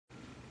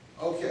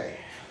Okay.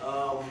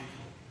 All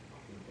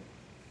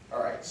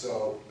right,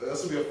 so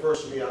this will be a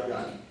first for me. I've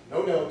got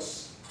no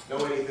notes, no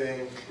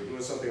anything. We're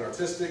doing something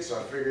artistic, so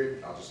I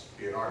figured I'll just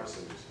be an artist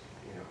and just,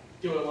 you know.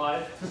 Do it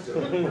live? Just do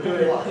it. We're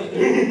doing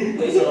it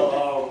live.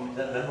 So,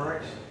 That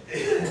memorized?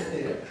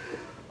 yeah.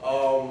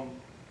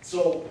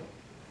 So,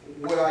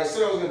 what I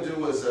said I was going to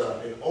do was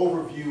an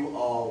overview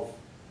of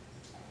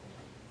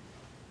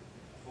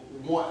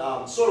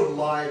one, sort of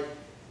my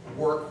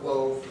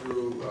workflow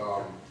through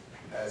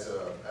as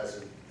a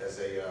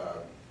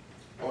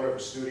owner of a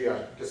studio.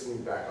 I guess let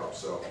me back up.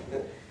 So,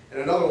 in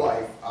another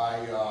life,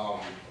 I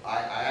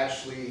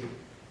actually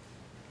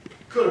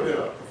could have been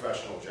a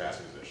professional jazz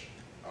musician.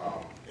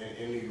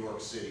 In New York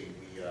City,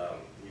 at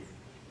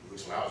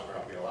least when I was growing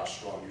up, we had a lot of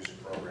strong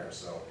music programs.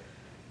 So,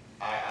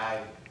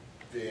 I've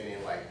been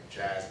in like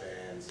jazz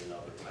bands and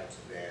other types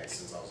of bands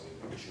since I was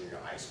in junior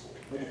high school.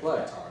 Where did you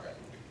play?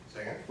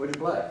 Say again? Where did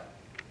you play?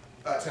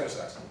 Tenor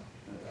saxophone.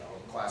 I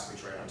was classically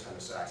trained on tenor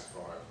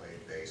saxophone. I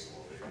played bass, a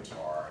little bit of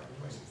guitar, I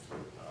played some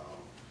flute.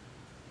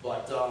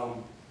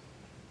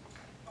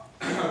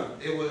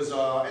 It was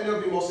ended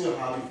up being mostly a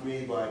hobby for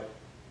me. But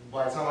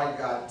by the time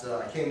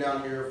I came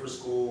down here for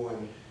school,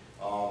 and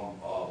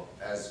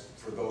as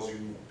for those of you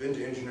who've been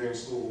to engineering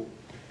school,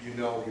 you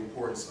know the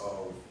importance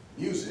of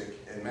music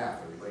and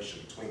math, the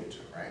relationship between the two,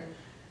 right?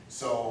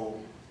 So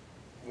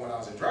when I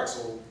was at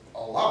Drexel,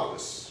 a lot of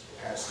us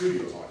had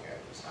studios on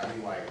campus. I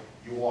mean, like,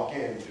 you walk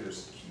in,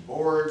 there's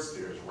keyboards,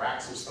 there's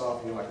racks of stuff,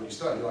 and you're like, when you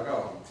study, you're like,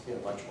 oh, I'm in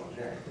electrical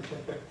engineering.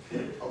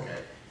 Okay.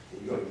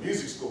 And you go to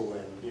music school,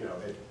 and, you know,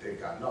 they've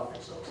got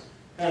nothing, so it's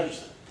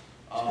interesting.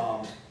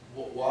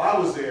 While I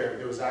was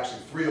there was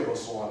actually 3 of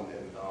us on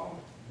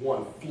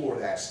one floor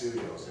of that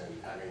studios,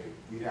 and I mean,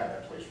 we had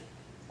that place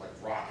like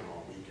rocking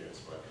on weekends.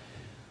 But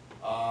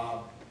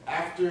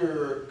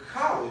after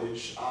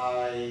college,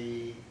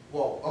 when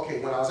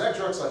I was at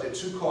Drexel, I did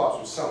 2 co-ops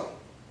with Sony.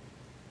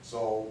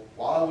 So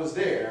while I was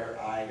there,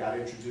 I got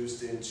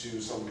introduced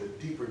into some of the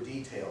deeper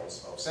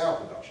details of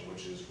sound production,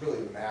 which is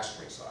really the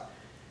mastering side.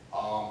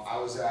 I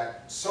was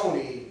at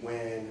Sony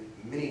when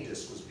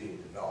Minidisc was being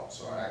developed,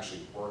 so I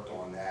actually worked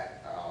on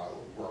that,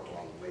 worked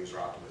on laser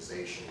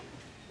optimization,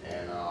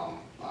 and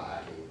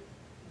I can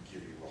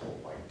give you a whole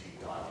deep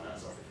dive on that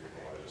stuff if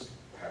you want to just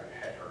have your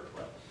head hurt.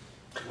 But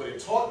what it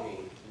taught me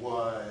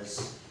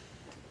was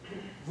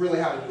really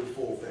how to do the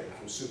full thing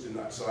from soup to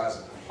nuts. So as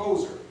a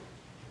composer,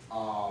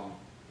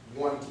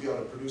 wanting to be able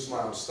to produce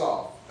my own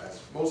stuff, as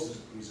most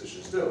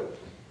musicians do,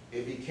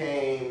 it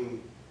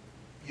became,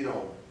 you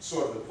know,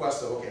 sort of the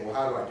quest of, okay, well,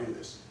 how do I do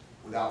this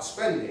without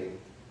spending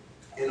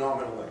an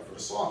arm and a leg for the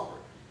software?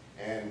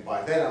 And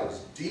by then I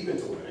was deep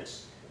into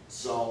Linux.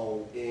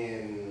 So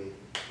in,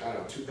 I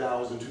don't know,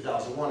 2000,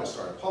 2001, I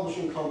started a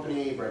publishing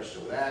company,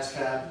 registered with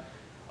ASCAP.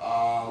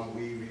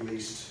 We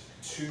released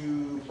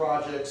 2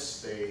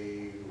 projects.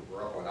 They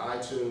were up on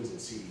iTunes and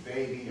CD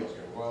Baby. I was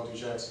getting royalty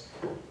checks.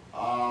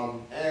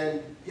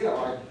 And, you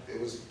know, it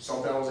was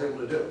something I was able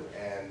to do.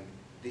 And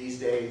these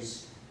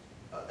days,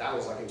 that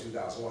was like in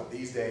 2001.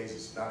 These days,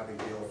 it's not a big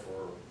deal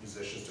for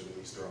musicians to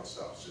release their own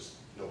stuff. It's just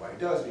nobody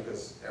does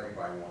because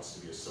everybody wants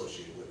to be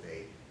associated with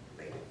a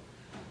label.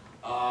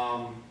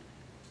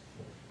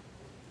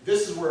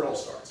 This is where it all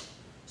starts.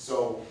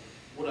 So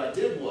what I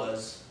did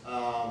was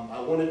I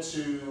wanted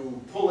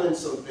to pull in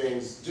some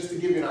things just to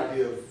give you an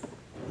idea of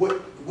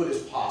what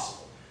is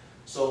possible.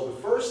 So the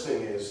first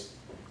thing is,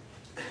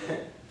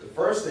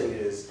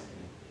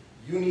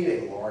 you need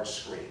a large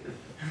screen.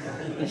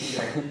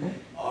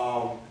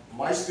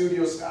 My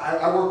studios,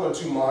 I work on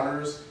 2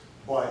 monitors,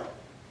 but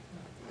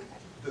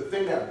the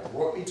thing that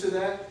brought me to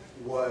that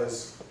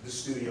was the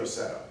studio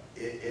setup.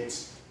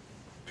 It's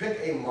pick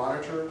a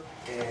monitor,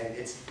 and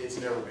it's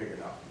never big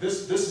enough.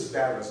 This is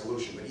bad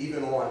resolution, but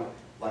even on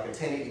like a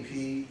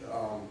 1080p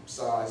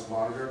size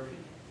monitor,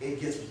 it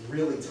gets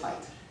really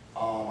tight.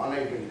 I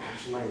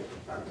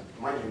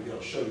might even be able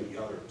to show you the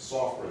other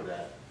software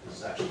that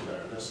is actually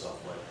better than this stuff.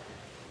 But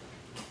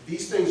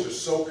these things are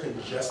so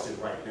congested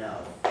right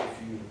now.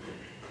 If you,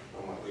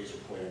 on my laser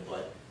pointer,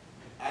 but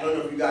I don't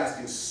know if you guys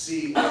can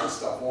see all the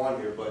stuff on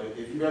here. But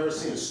if you've ever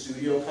seen a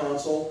studio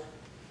console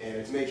and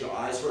it's made your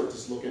eyes hurt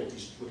just looking at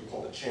these what you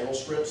call the channel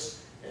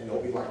strips, and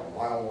they'll be like a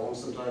mile long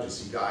sometimes. You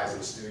see guys in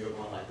the studio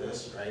going like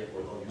this, right?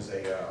 Or they'll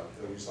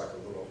use like a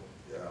little.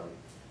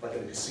 Like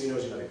in the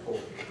casinos, you know, they pull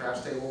the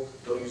craps table.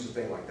 They'll use a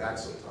thing like that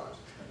sometimes.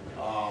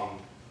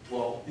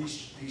 Well,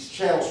 these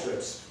channel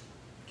strips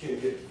can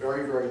get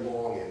very, very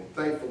long, and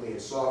thankfully in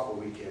software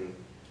we can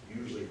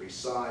usually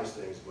resize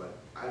things, but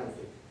I don't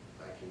think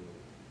I can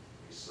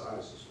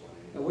resize this one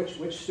anymore. Now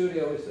which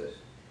studio is this?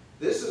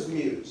 This is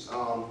Muse.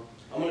 I'm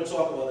going to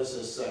talk about this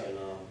in a second.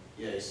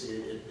 Yeah, you see,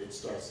 it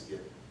starts to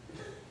get,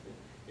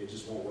 it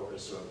just won't work at a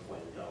certain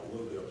point. We've got a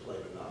little bit of play,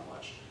 but not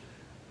much.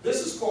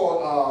 This is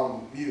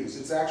called Muse.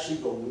 It's actually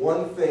the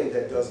one thing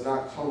that does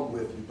not come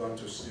with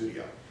Ubuntu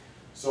Studio.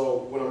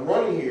 So what I'm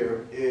running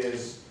here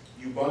is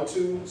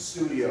Ubuntu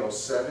Studio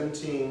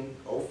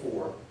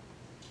 17.04.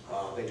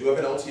 They do have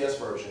an LTS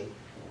version,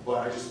 but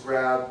I just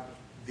grabbed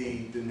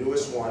the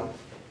newest one,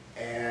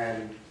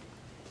 and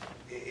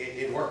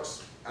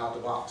out the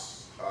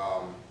box.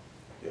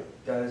 Yeah.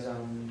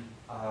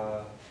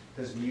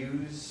 Does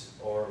Muse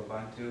or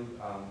Ubuntu,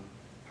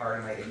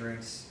 pardon my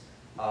ignorance,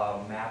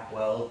 map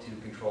well to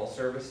control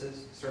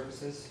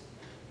surfaces?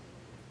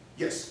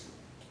 Yes,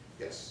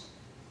 yes.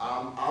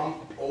 I'm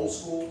old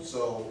school,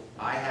 so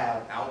I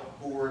have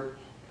outboard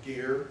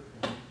gear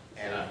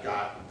and I've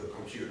got the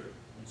computer.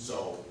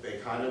 So they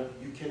kind of,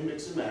 you can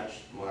mix and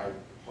match. My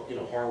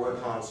hardware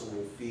console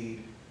will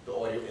feed the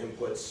audio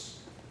inputs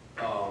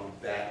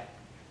that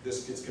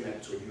this gets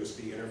connected to a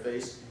USB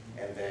interface,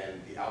 and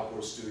then the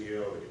outboard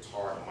studio, the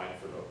guitar, the mic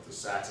for the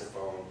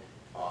saxophone,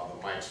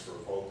 the mics for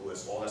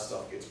vocalists, all that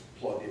stuff gets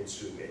plugged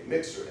into a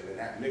mixer, and then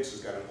that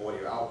mixer's got an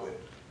audio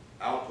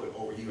output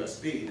over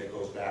USB that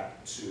goes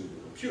back to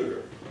the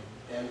computer.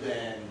 And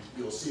then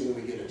you'll see when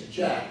we get into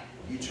jack,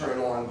 you turn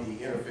on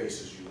the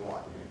interfaces you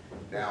want.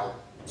 Now,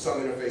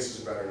 some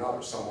interfaces are better than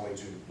others. Some only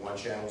do one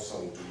channel,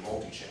 some will do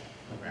multi-channel,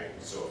 right?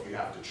 So if you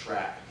have to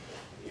track,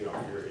 if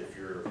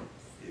you're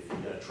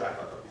going to track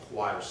like a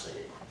choir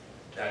singing,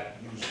 that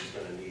usually is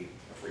going to need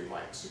 3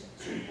 mics.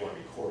 So you want to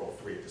record all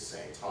 3 at the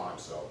same time.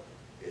 So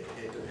it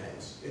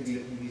depends.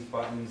 These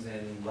buttons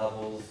and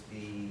levels,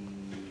 the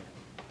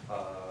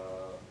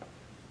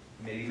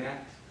MIDI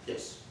mapped?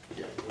 Yes.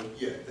 Yeah.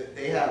 Yeah.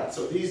 They have.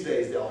 So these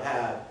days they'll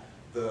have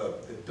the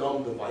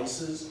dumb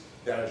devices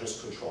that are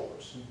just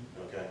controllers.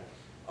 Okay.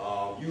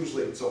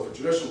 Usually, so for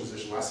traditional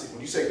musicians,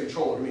 when you say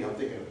controller to me, I'm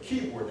thinking of a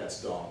keyboard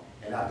that's dumb,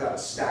 and I've got a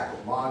stack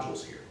of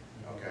modules here.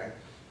 Okay.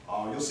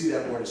 You'll see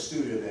that more in the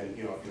studio than if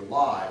you're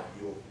live,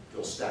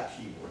 they'll stack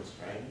keyboards,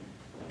 right?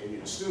 And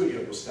in the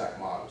studio, you'll stack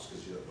modules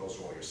because those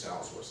are all your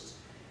sound sources.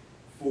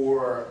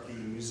 For the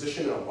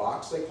musician in a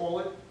box, they call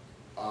it.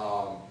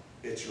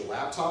 It's your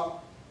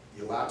laptop.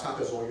 Your laptop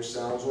has all your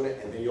sounds on it,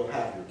 and then you'll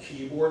have your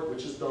keyboard,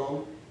 which is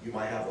dumb. You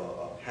might have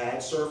a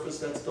pad surface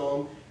that's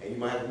dumb, and you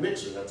might have a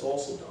mixer that's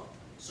also dumb.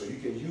 So you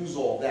can use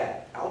all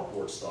that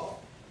outboard stuff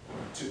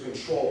to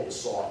control the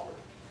software.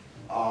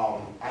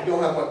 I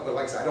don't have much, but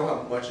like I said, I don't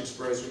have much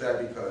experience with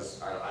that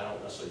because I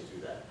don't necessarily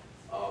do that.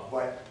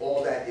 But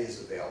all that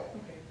is available.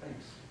 Okay,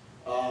 thanks.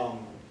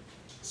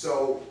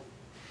 So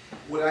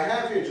what I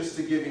have here, just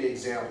to give you an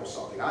example of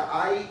something,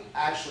 I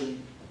actually,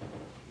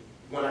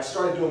 when I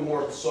started doing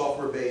more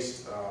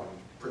software-based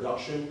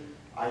production,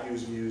 I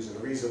use Muse, and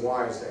the reason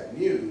why is that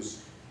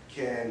Muse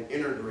can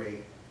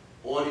integrate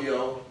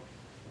audio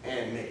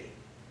and MIDI,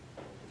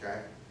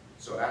 okay?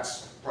 So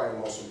that's probably the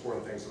most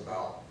important things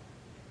about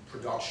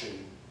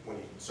production when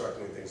you start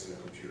doing things in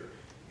the computer.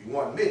 You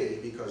want MIDI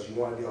because you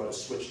want to be able to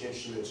switch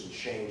instruments and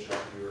change up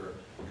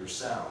your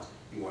sound.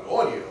 You want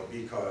audio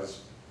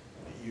because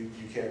you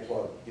can't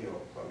plug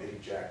a MIDI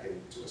jack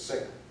into a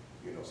singer.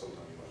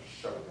 Sometimes you want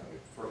to shove it down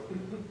your throat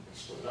and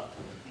split it up.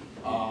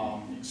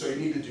 So you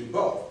need to do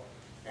both,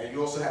 and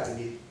you also have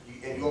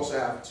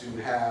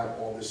to have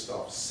all this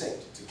stuff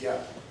synced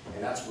together,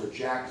 and that's where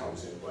jack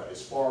comes in. But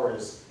as far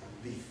as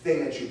the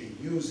thing that you'll be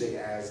using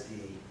as the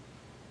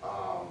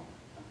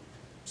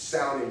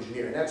sound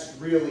engineer, and that's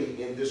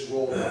really in this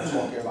role that I'm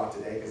talking about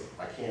today, because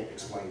I can't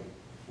explain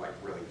like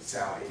really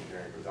sound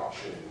engineering,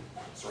 production,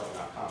 and certainly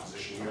not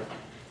composition here.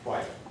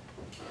 But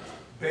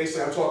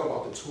basically, I'm talking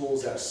about the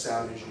tools that a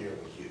sound engineer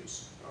would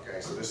use. Okay,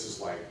 so this is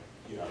like,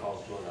 if I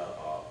was doing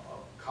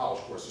a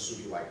college course, this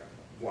would be like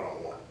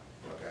one-on-one.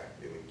 Okay,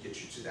 it would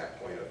get you to that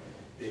point of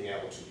being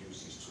able to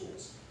use these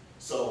tools.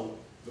 So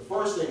the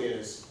first thing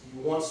is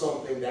you want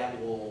something that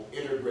will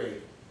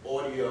integrate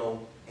audio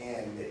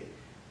and MIDI.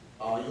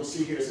 You'll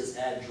see here it says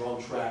add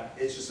drum track.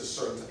 It's just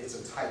it's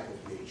a type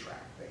of MIDI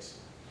track,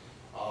 basically.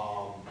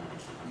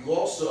 You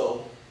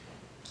also,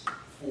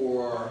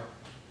 for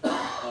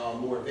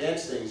more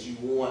advanced things, you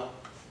want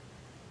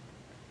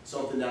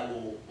something that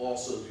will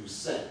also do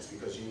synths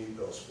because you need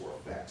those for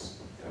effects.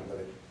 And I'm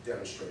going to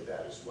demonstrate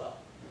that as well.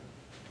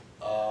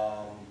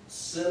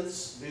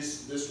 Synths,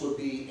 this would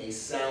be a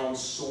sound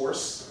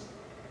source.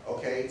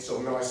 Okay, so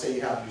remember I say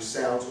you have your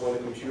sounds on the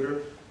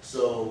computer.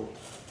 So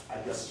I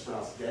guess it's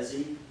pronounced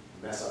Desi.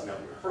 Mess I've never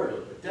heard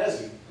of, but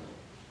Desi,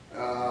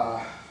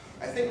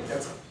 I think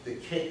that's the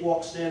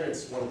Cakewalk standard.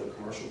 It's one of the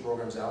commercial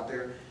programs out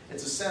there.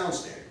 It's a sound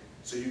standard.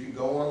 So you can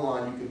go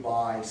online, you can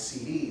buy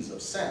CDs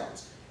of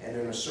sounds, and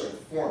they're in a certain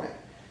format.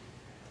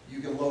 You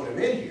can load them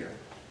in here,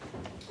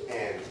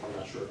 and I'm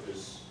not sure if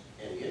there's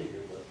any in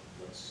here, but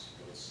let's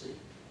see.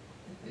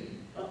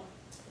 Oh,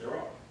 there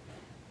are.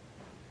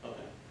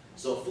 Okay.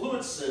 So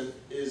Fluid Synth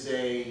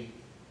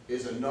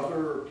is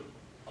another.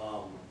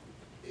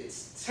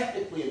 It's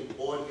technically an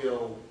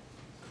audio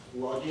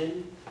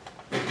plugin,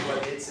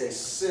 but it's a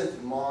synth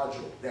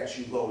module that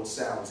you load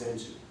sounds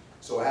into.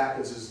 So what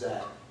happens is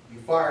that you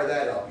fire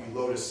that up, you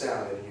load a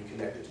sound, and then you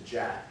connect it to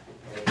jack,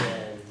 and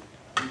then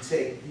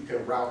you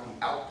can route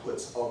the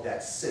outputs of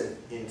that synth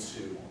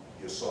into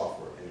your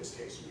software, in this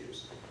case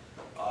Muse.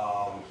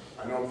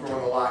 I know I'm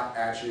throwing a lot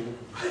at you,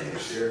 but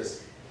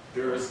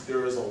there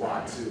is a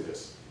lot to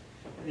this.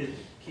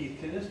 Keith,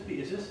 can this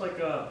be, is this like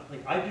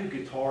I do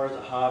guitar as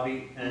a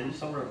hobby, and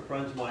some of our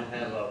friends of mine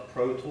have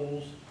Pro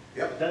Tools,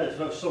 Yep. That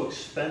is so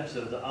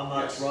expensive that I'm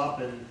not Yes.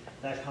 dropping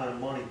that kind of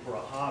money for a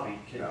hobby.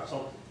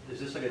 No. Is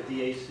this like a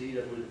DAC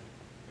that would?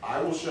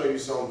 I will show you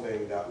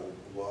something that will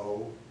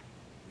blow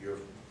your,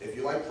 if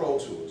you like Pro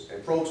Tools,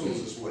 and Pro Tools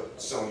is what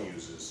Sony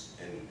uses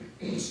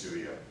in the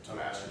studio to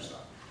master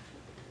stuff.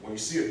 When you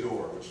see a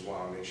door, which is why I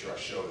want to make sure I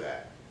show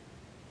that,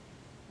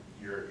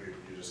 you're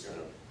just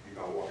gonna, you're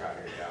gonna walk out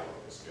here and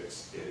download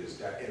this. It is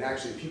that, and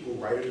actually people who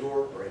write a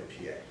door are in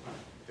PA.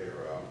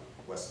 They're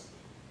west,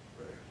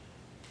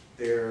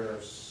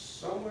 they're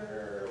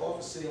somewhere off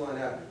of City Line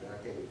Avenue.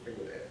 I can't even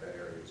figure that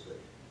area is, but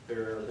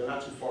they're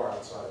not too far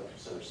outside of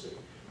Center City.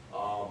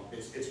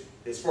 It's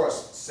as far as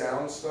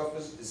sound stuff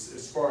is,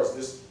 as far as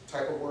this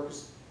type of work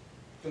is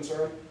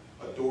concerned,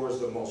 a door is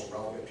the most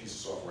relevant piece of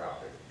software out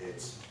there.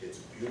 It's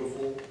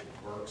beautiful, it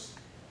works,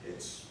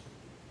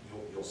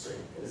 you'll see.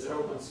 Is it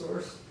open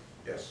source?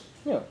 Yes.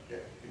 Yeah. Yeah,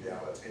 you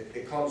download it.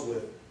 It comes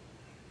with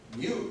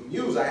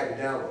Muse. I had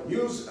to download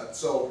Muse.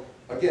 So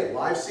again,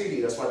 live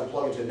CD. That's why you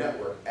plug into the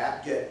network.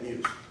 App get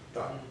Muse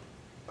done.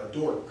 A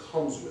door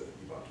comes with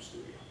Ubuntu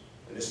Studio,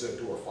 and this is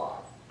a door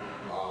 5.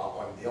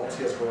 On the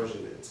LTS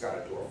version, it's got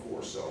a door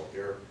 4. So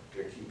they're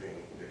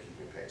keeping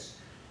pace.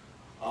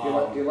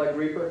 Do you like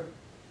Reaper?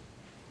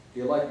 Do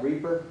you like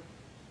Reaper?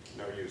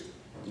 Never used it.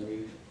 Never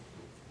used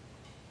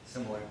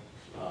Similar.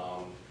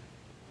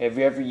 Have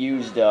you ever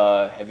used? I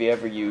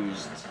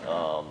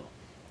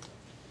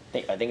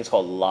think it's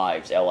called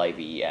Lives.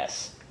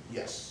 Lives.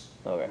 Yes.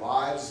 Okay.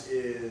 Lives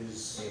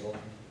is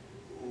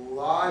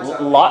Lives.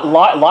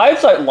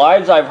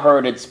 Lives. I've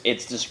heard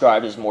it's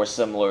described as more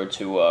similar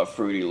to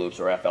Fruity Loops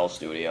or FL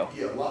Studio.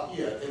 Yeah,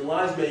 and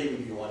Lives may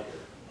even be on here.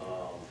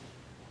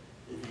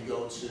 If you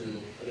go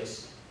to, I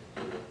guess,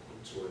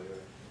 tour here.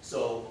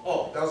 So,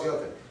 oh, that was the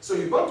other thing. So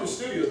Ubuntu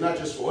Studio is not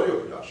just for audio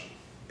production.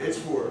 It's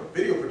for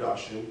video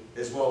production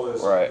as well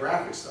as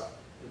graphic stuff.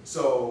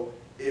 So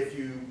if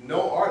you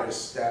know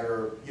artists that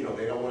are,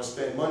 they don't want to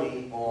spend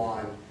money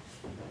on,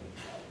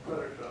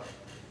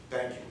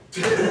 thank you.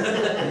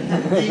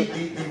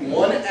 the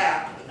one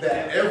app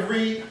that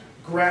every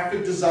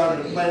graphic designer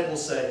on the planet will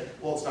say,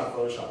 well, it's not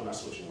Photoshop, I'm not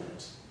switching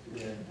layers.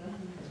 Yeah.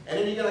 And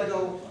then you're gonna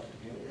go,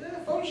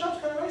 yeah,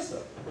 Photoshop's kind of nice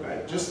though,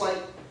 right? Just like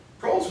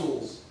Pro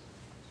Tools,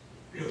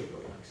 really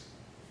nice,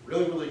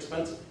 really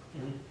expensive.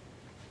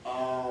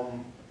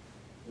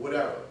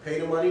 Whatever, pay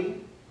the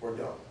money or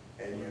don't,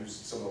 and use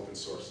some open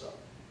source stuff.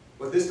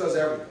 But this does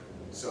everything.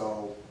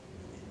 So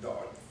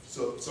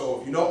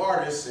if you know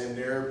artists and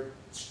they're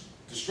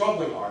the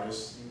struggling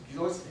artists, you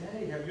always,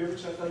 hey, have you ever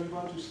checked out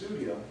Ubuntu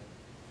Studio?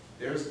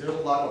 There's a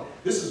lot of,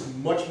 this is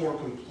much more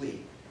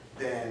complete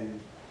than,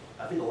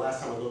 I think the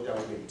last time I looked at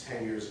was maybe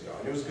 10 years ago,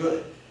 and it was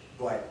good,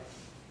 but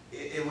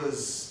it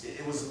was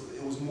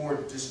more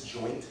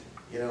disjoint,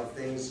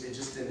 things, it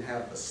just didn't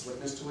have the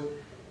slickness to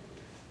it.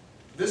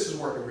 This is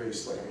working really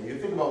slick. I mean, you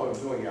think about what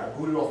I'm doing here, I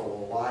booted off of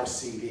a live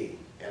CD,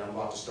 and I'm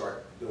about to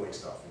start doing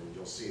stuff, and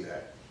you'll see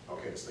that,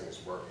 okay, this thing is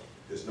working.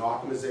 There's no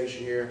optimization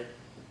here.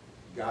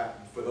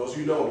 For those of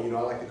you who know me, I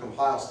like to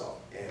compile stuff,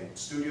 and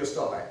studio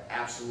stuff I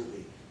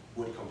absolutely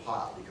would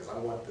compile because I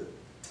want the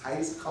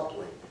tightest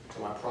coupling to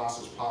my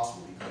process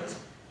possible because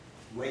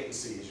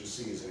latency, as you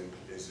see, is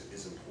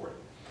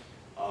important.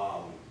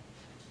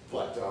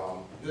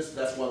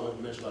 That's one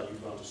I mentioned about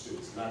Ubuntu Studio.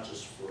 It's not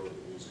just for the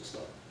music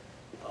stuff.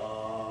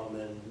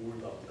 And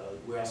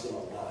we're asking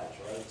about Lives,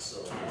 right? So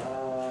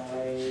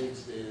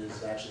Lives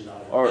is actually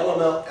not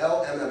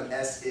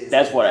LMMS is.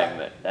 That's what I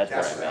meant. That's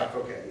what I meant.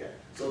 Okay, yeah.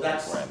 So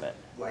that's what I meant.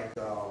 Like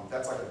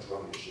that's like a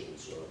drum machine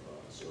sort of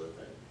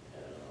thing,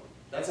 and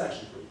that's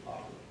actually pretty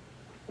popular.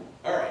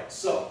 All right,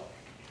 so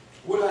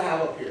what do I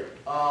have up here?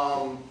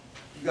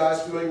 You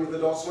guys familiar with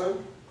Adult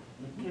Swim?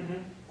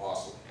 Mm-hmm.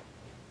 Awesome.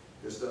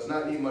 This does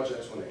not need much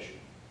explanation.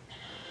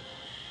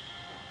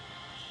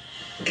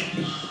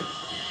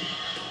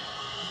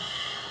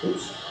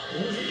 Oops. I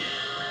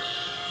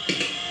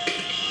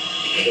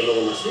don't know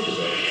where my speakers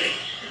are.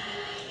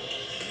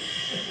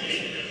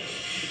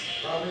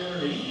 Probably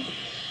underneath.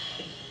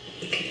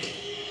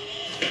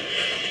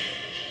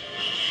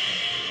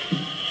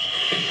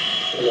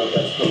 I don't know if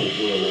that's coming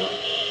through or not.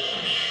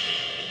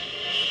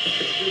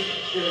 Just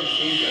giving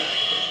feedback.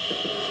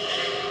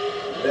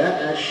 That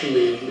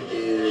actually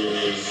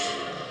is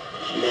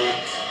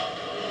not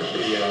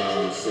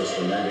the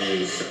system, that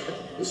is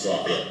the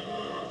software.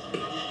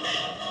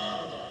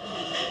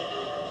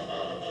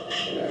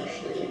 And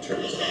actually, let me turn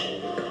this down a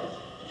little bit.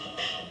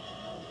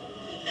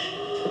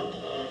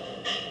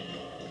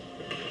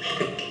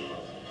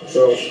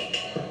 So,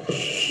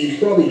 you've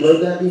probably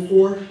heard that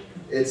before.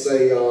 It's a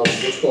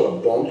what's called a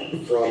bump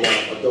from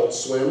Adult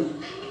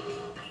Swim.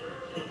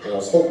 And I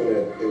was hoping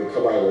that it would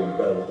come out a little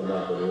better with the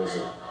mic, but it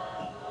isn't.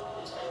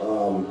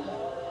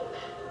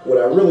 What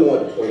I really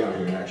wanted to point out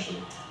here, actually,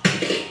 you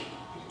can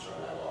turn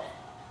that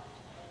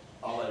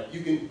off.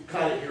 You can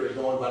kind of hear it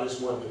going, but I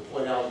just wanted to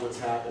point out what's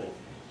happening.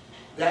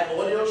 That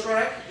audio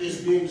track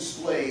is being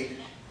displayed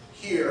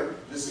here.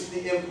 This is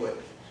the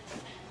input.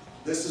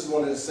 This is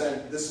one of the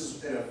this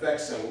is an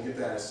effect center. We'll get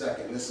to that in a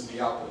second. And this is the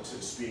output to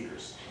the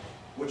speakers.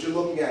 What you're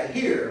looking at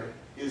here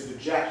is the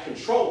jack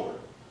controller,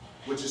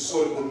 which is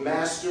sort of the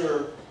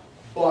master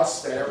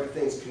bus that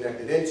everything's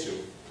connected into.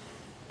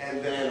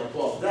 And then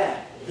above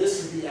that,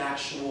 this is the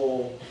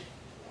actual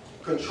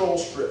control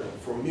strip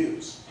for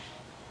Muse.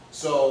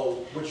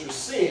 So what you're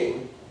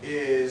seeing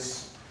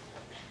is,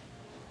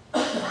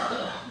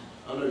 I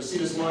don't know, you see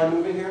this line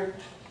moving here?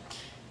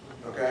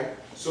 Okay,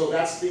 so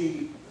this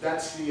thing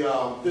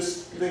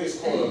is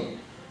called a,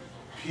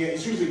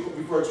 it's usually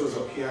referred to as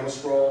a piano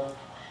scroll.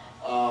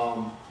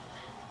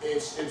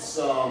 It's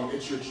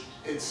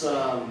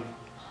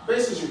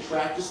basically your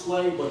track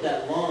display, but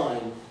that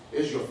line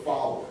is your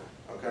follower,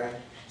 okay?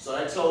 So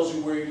that tells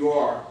you where you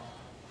are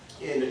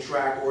in the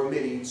track or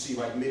MIDI. You can see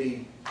like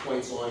MIDI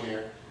points on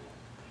there.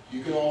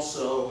 You can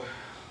also,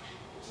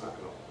 it's not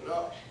gonna open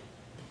up.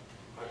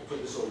 I can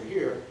put this over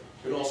here.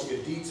 You can also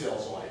get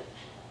details on it.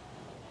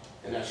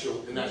 And that's your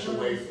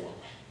waveform.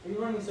 Are you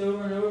running this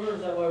over and over?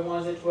 Is that why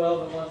one's at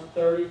 12 and one's at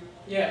 30?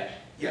 Yeah.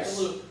 Yes. It's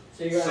a loop.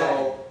 So you're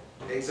gonna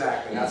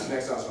Exactly, and that's the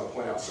next thing I was going to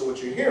point out. So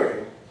what you're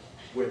hearing,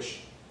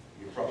 which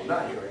you're probably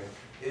not hearing,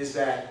 is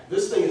that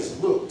this thing is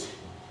looped.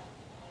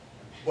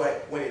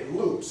 But when it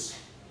loops,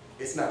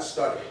 it's not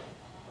stuttering,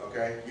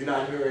 okay? You're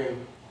not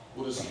hearing,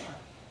 we'll just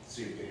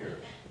see if you can hear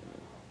it.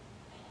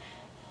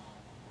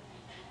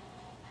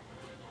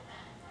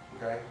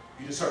 Okay?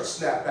 You just heard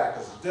snap back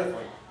because it's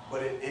different,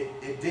 but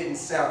it didn't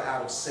sound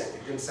out of sync.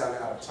 It didn't sound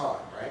out of time,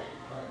 right?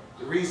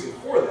 The reason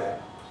for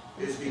that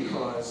is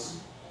because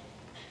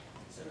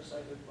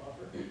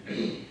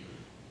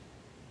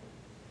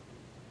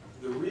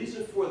the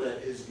reason for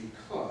that is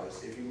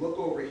because if you look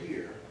over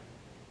here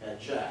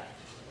at Jack,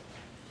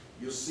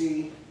 you'll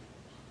see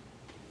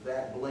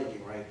that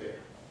blinking right there,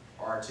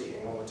 RT.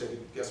 Anyone want to take a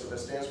guess what that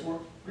stands for?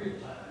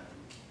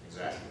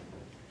 Exactly.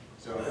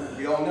 So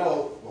we all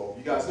know, well,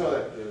 you guys know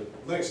that the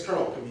Linux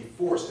kernel can be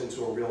forced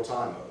into a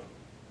real-time mode,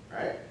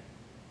 right?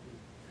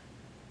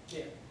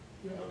 Yeah.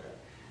 Okay.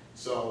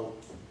 So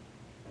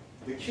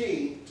the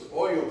key to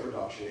audio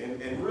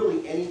production, and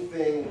really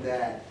anything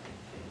that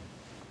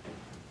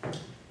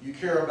you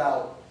care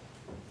about,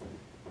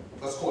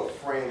 let's call it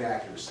frame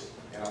accuracy,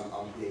 and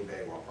I'm being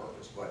vague on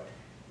purpose, but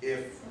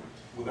if,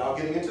 without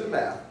getting into the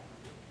math,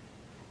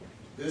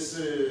 this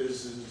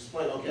is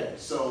plain, okay,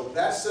 so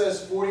that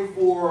says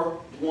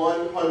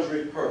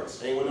 44,100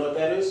 hertz. Anyone know what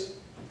that is?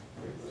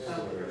 If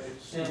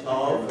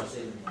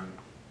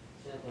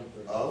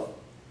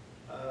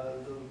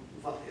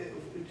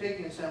you're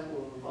taking a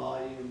sample of the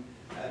volume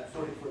at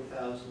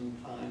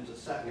 44,000 times a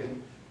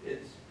second,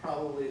 it's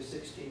probably a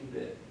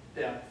 16-bit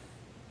depth.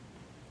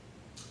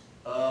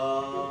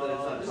 But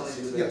it's not telling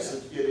you the yes,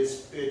 depth. it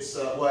is. It's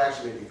well,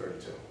 actually maybe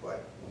 32,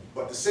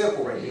 but the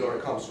sample rate, you know where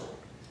it comes from.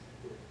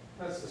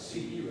 That's the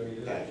CD rate,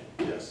 isn't Thank it?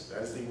 you. Yes,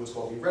 that's what's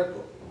called the red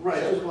book.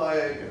 Right, that's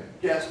why I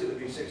guessed it would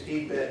be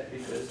 16-bit,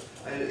 because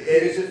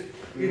if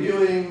you're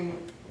doing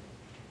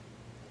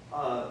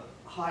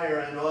higher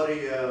end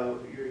audio,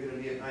 you're going to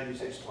be at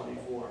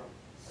 9624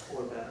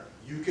 or better.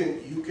 You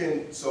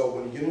can, so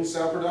when you get into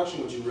sound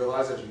production, what you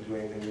realize that you can do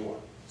anything you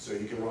want. So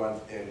you can run,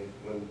 and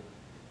when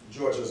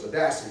George does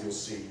Audacity, you'll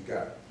see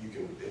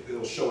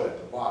it'll show it at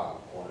the bottom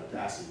on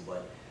Audacity,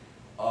 but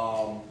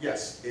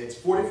yes, it's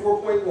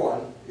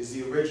 44.1 is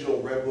the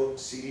original Redbook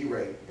CD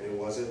rate, and it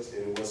was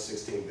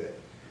 16-bit.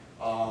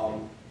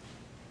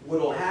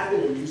 What'll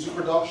happen in music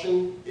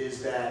production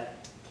is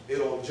that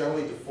it'll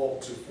generally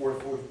default to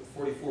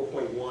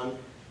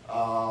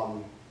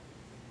 44.1,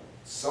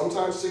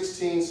 sometimes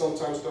 16,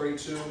 sometimes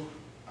 32.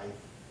 I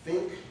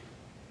think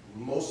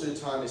most of the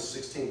time it's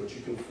 16, but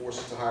you can force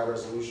it to higher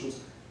resolutions.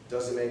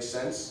 Does it make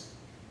sense?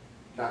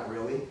 Not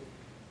really.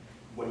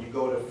 When you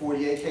go to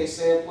 48K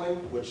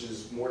sampling, which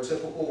is more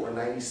typical, or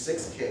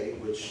 96K,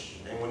 which,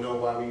 anyone know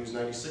why we use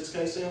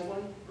 96K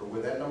sampling? Or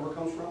where that number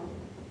comes from?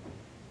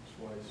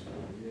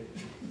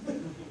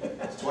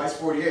 It's twice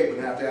 48,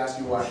 but I have to ask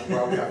you why we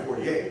got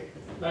 48.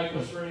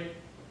 Nyquist rate.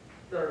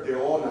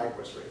 They're all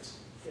Nyquist rates.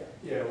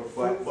 Yeah,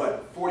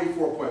 But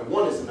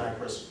 44.1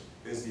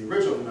 is the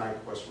original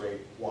Nyquist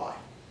rate. Why?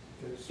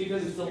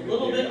 Because it's a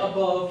little bit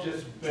above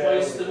just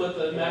twice barely. what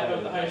the map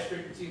of the highest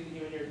frequency that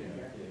you and your can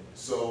hear.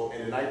 So,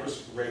 and the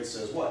Nyquist rate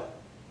says what?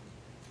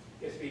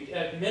 It's be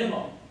at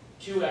minimum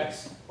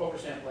 2x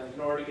oversampling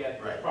in order to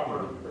get Right. proper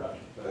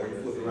reproduction. Or you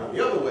flip it around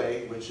the other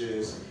way, which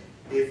is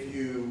if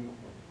you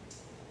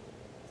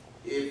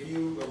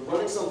are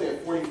running something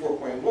at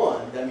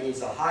 44.1, that means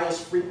the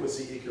highest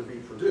frequency it can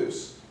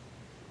reproduce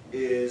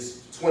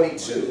is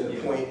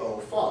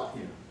 22.05.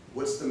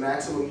 What's the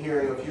maximum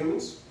hearing of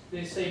humans?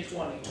 They say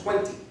 20.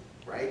 20,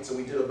 right? So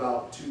we did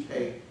about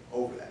 2K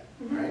over that,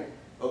 right?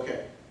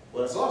 Okay,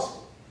 well that's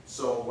awesome.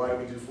 So why do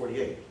we do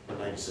 48 or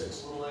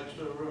 96? A little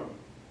extra room.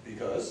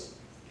 Because?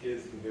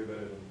 Kids can do better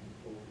than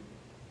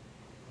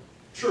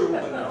True,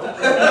 but no.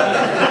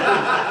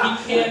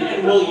 He can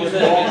and will use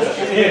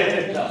that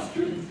against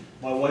you.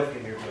 My wife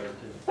can hear better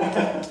too. I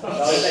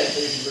was saying, so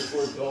you can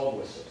record dog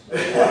whistles.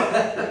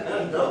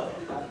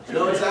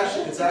 No, it's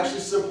actually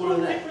simpler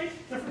than that.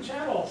 Different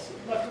channels,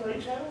 left and right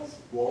channels.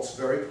 Well, it's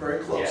very, very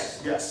close.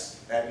 Yes. Yes.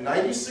 At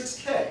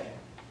 96K,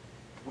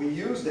 We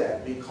use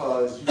that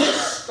because you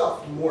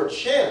stuff more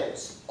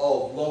channels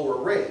of lower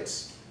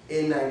rates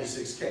in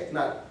 96K.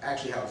 Not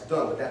actually how it's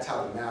done, but that's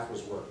how the math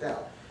was worked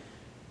out.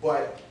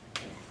 But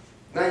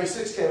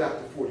 96 came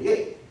after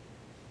 48.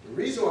 The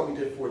reason why we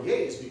did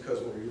 48 is because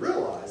what we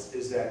realized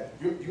is that,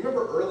 you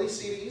remember early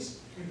CDs?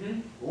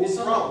 Mm-hmm. What was It's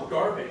the not problem?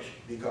 garbage.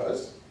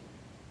 Because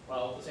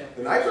Well, the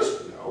sample. the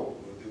Nyquist,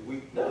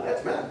 no,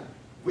 that's math.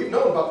 We've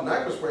known about the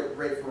Nyquist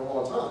rate for a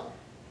long time.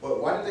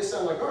 But why did they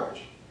sound like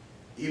garbage?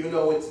 Even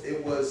though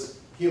it was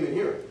human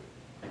hearing,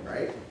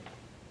 right?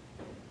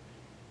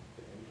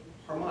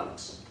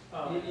 Harmonics.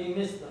 You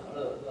missed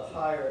the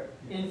higher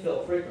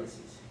infill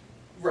frequencies.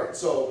 Right,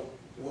 so,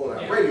 well, in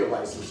our Yeah. radio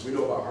license, we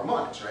know about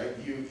harmonics, right?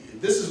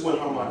 This is when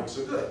harmonics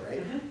are good, right?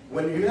 Mhm.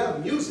 When you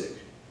have music,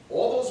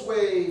 all those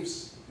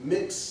waves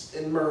mix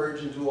and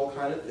merge and do all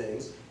kind of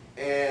things,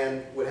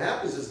 and what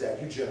happens is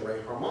that you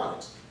generate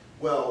harmonics.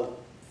 Well,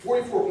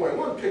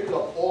 44.1 picked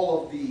up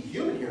all of the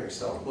human hearing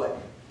stuff, but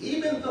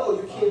even though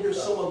you can't hear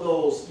some of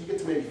those, you get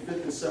to maybe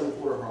 5th and 7th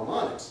order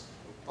harmonics.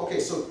 Okay,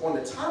 so on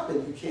the top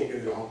end, you can't hear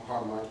the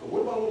harmonics, but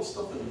what about all the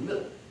stuff in the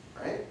middle,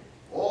 right?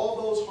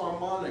 All those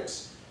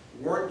harmonics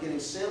weren't getting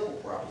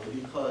sampled properly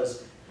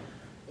because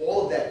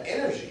all of that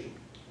energy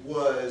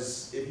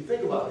was, if you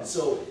think about it,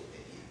 so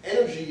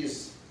energy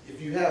is,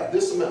 if you have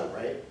this amount,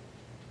 right?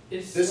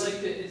 It's This- like,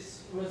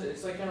 what is it?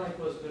 It's like kind of like,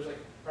 there's like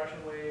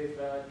compression wave,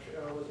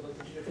 was it like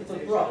the two different It's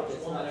waves? abrupt, There's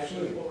it's one that not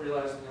actually, smooth. what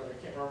realized and the other,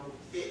 I can't remember.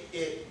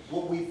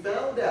 What we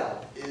found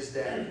out is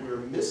that we're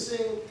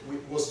missing,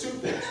 was two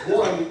things.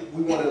 One,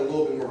 we wanted a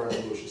little bit more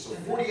resolution. So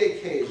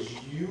 48K is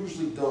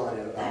usually done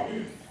at about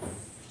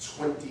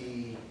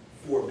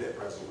 24-bit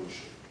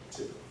resolution,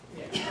 typically.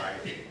 Yeah.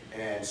 Right?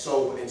 And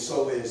so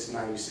is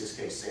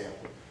 96K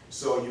sample.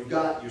 So you've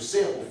got your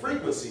sample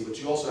frequency, but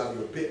you also have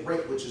your bit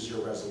rate, which is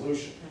your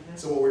resolution. Mhm.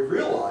 So what we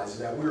realized is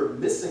that we were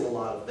missing a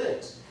lot of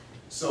things.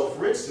 So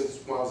for instance,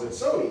 when I was at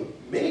Sony,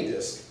 mini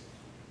disc,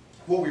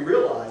 what we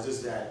realized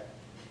is that,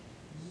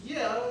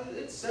 yeah,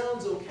 it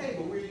sounds okay,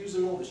 but we're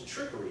using all this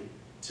trickery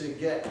to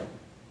get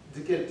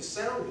it to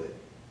sound good.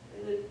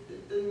 And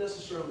it didn't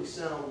necessarily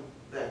sound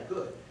that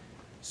good.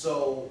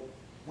 So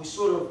we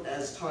sort of,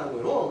 as time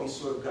went on, we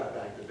sort of got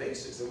back to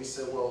basics. And we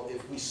said, well,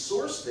 if we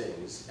source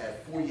things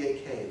at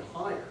 48K and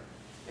higher,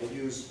 and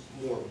use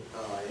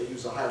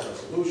a higher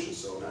resolution,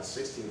 so not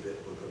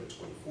 16-bit, but go to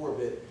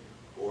 24-bit,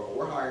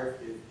 or higher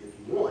if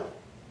you want.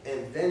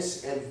 And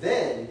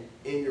then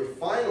in your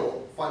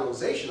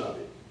finalization of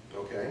it,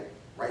 okay,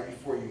 right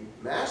before you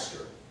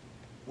master,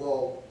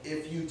 well,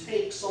 if you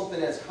take something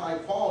that's high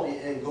quality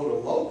and go to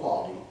low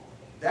quality,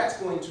 that's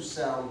going to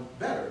sound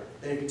better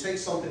than if you take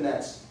something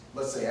that's,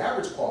 let's say,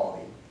 average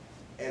quality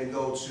and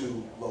go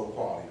to low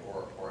quality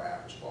or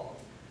average quality.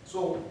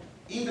 So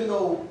even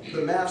though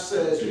the math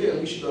says, yeah,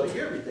 we should be able to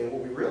hear everything,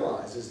 what we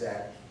realize is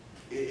that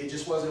it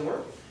just wasn't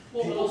working.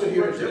 Well, but People also could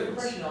hear the the difference.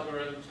 compression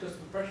algorithms, because the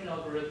compression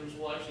algorithms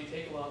will actually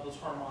take a lot of those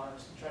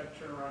harmonics and try to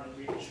turn around and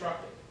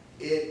reconstruct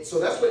it. So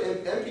that's what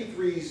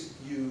MP3s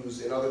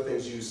use and other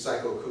things use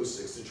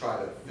psychoacoustics to try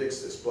to fix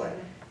this. But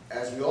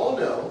as we all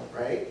know,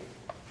 right,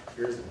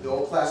 here's the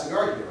old classic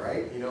argument,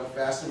 right? You know,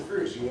 Fast and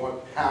Furious. You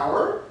want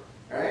power,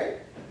 right?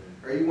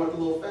 Or you want the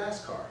little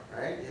fast car,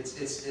 right? You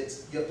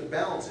have to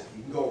balance it.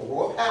 You can go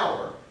raw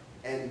power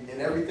and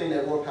everything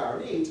that raw power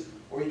needs,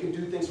 or you can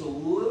do things with a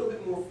little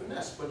bit more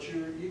finesse, but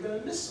you're going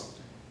to miss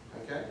something,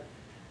 okay?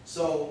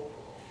 So,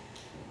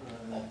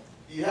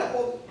 you have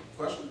one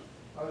question?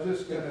 I was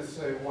just going to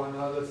say one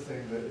other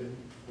thing,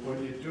 that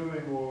when you're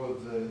doing all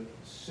of the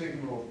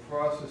signal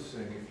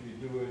processing,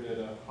 if you do it at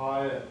a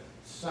higher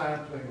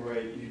sampling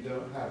rate, you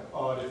don't have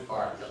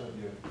artifacts of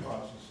your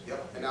processing.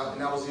 Yep, and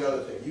that was the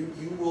other thing.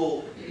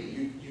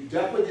 You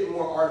definitely get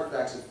more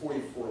artifacts at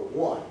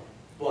 44.1,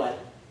 but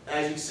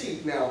as you see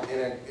now,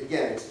 and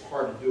again, it's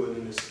hard to do it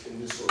in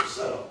this sort of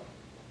setup.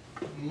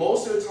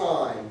 Most of the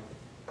time,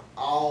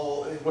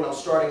 when I'm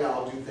starting out,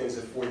 I'll do things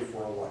at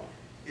 44.1.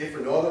 If for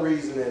no other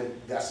reason,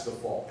 then that's the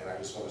default, and I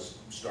just want to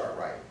start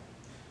right.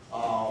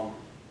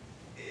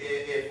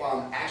 If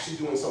I'm actually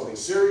doing something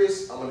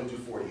serious, I'm going to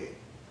do 48.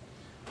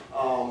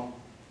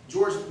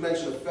 George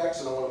mentioned effects,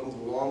 and I want to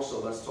move along, so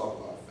let's talk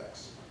about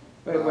effects.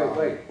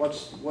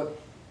 Wait,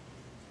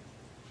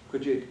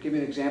 could you give me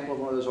an example of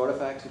one of those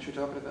artifacts that you're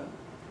talking about?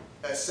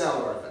 A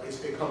sound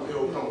artifact,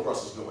 it'll come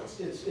across as noise.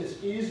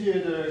 It's easier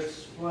to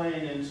explain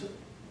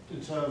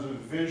in terms of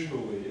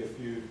visually. If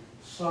you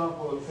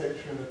sample a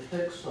picture in the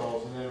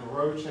pixels and then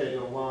rotate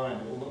a line,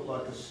 it will look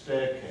like a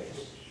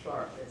staircase.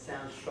 Sharp, it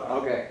sounds sharp.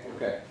 Okay,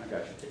 I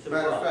got you. It's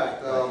Matter of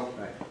fact,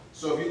 Right.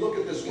 so if you look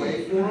at this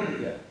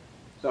waveform, Yeah.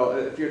 So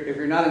if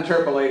you're not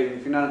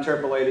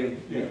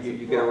interpolating,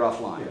 you get a rough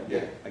line.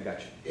 Yeah. I got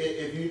you.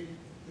 if you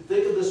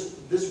think of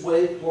this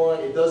waveform,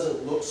 it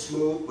doesn't look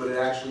smooth, but it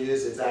actually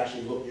is. You're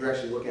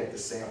actually looking at the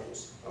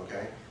samples,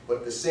 okay?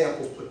 But the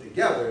samples put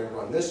together and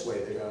run this way,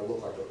 it's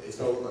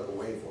gonna look like a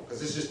waveform,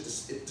 because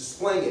it's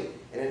displaying it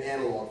in an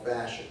analog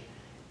fashion.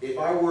 If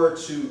I were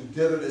to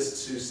dither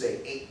this to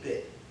say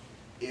 8-bit,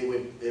 it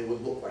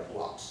would look like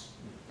blocks,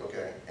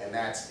 okay? And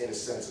that's, in a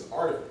sense, an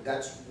artifact.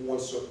 That's one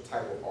sort of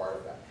type of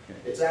artifact.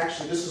 It's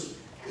actually, this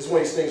is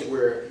one of these things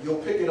where you'll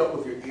pick it up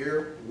with your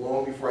ear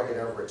long before I could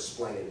ever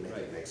explain it and make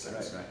it make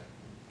sense. Right.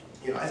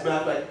 You know, as a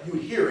matter of fact, you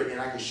would hear it and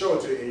I can show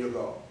it to you and you'll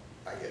go,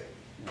 I get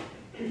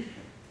it.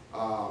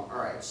 All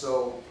right,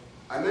 so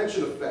I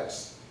mentioned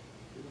effects.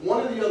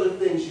 One of the other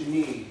things you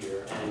need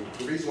here, and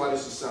the reason why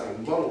this is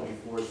sounding muddled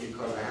before is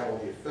because I have all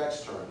the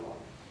effects turned on.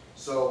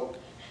 So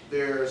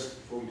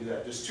before we do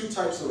that, there's two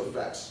types of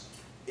effects.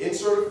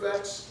 Insert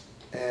effects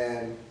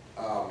and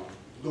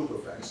loop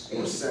effects,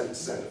 or send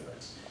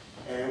effects.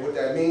 And what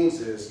that means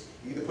is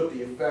you either put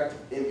the effect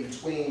in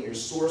between your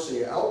source and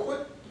your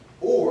output,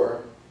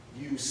 or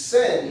you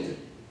send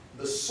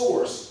the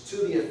source to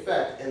the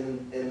effect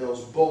and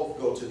those both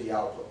go to the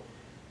output.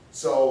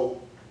 So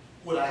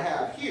what I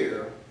have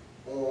here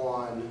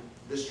on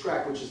this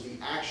track, which is the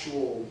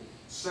actual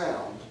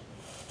sound,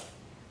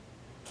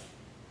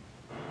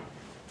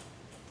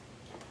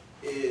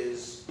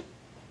 is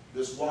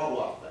this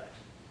wah-wah effect,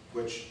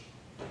 which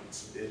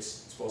it's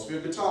supposed to be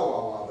a guitar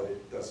wah-wah, but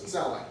it doesn't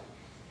sound like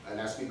it. And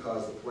that's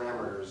because the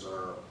parameters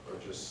are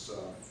just,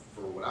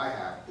 for what I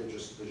have, they're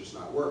just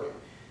not working.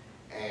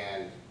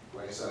 And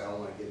like I said, I don't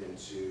want to get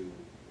into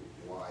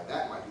why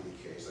that might be the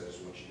case. I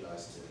just want you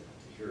guys to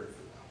hear it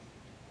for now.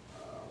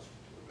 Let's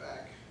put it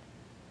back.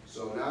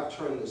 So now I've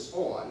turned this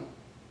on,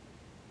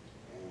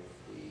 and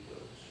if we go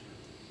to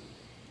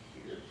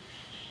here,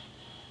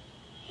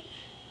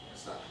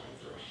 it's not coming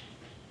through.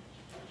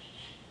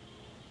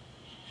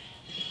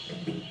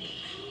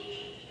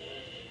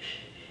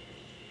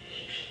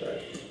 All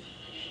right.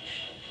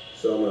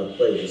 So I'm going to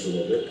play this a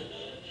little bit.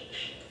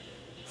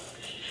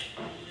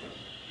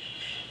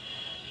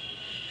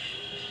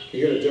 Can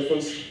you hear the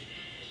difference?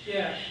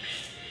 Yeah.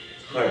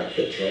 It's higher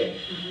pitch, right?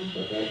 Mm-hmm.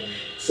 Okay.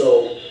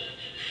 So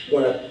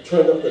when I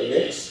turned up the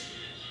mix,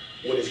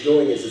 what it's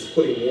doing is it's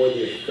putting more of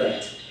the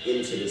effect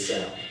into the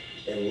sound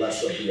and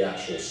less of the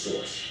actual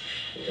source.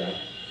 Okay.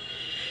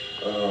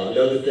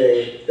 Another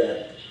thing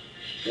that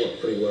worked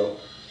pretty well,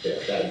 yeah,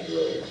 that you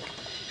earlier,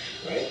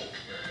 right?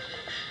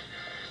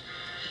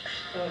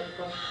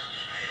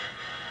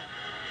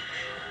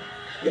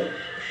 Yeah.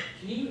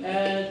 Can you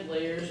add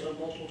layers of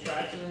multiple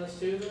tracks in this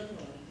too, then?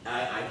 Or?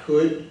 I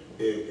could.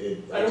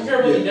 I don't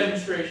care about the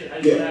demonstration.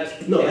 I just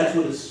ask. No, that's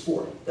what this is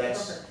for.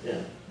 That's okay.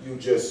 yeah. You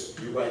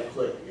right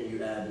click and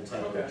you add the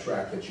type of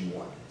track that you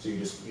want. So you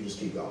just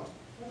keep going.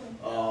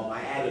 Okay.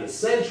 I added a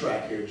send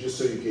track here just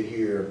so you could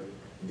hear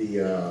the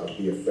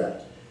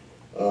effect.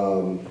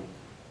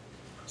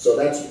 So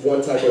that's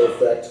one type of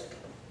effect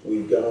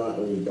we've got.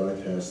 Let me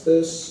bypass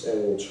this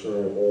and we'll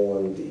turn it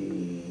on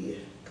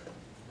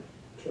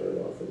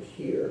from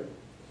here.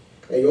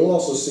 And you'll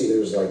also see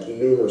there's like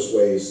numerous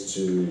ways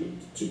to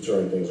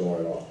turn things on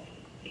and off.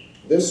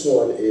 This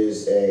one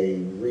is a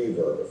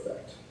reverb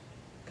effect.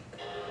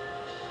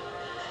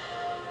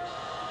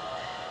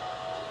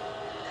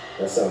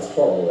 That sounds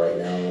horrible right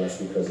now, and that's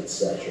because it's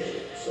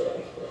saturated.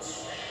 So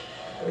let's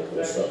make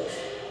this up.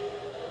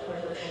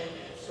 Microphone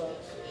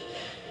sucks.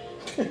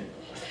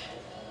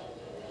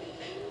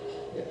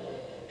 Yeah.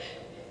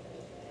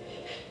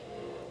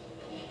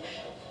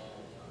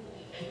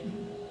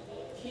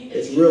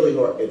 It's really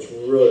hard. It's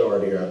really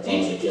hard to hear.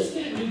 Did you just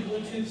get a new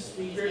Bluetooth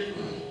speaker?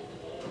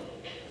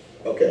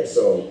 Okay,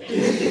 so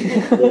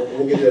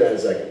we'll get to that in a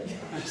second.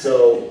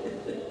 So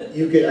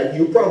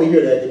you probably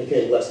hear that it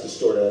became less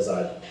distorted as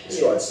I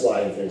started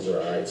sliding things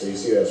around. Right? So you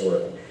see that's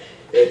working.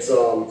 It's as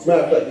a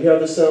matter of fact, you hear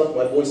this sound?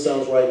 My voice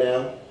sounds right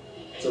now.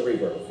 It's a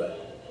reverb effect.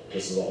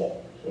 This is a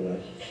whole.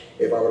 Okay?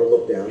 If I were to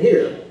look down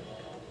here,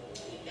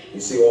 you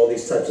see all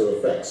these types of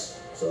effects.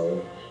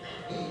 So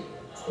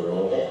let's put it on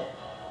a whole.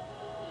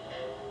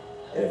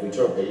 And if we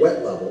turn up the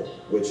wet level,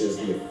 which is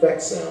the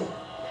effect sound,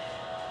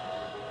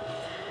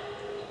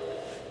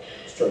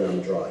 let's turn down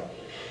the dry.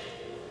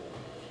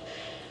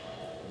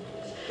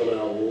 It's coming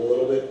out a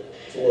little bit,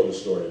 it's a little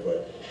distorted,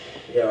 but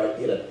here I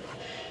get a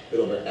bit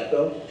of an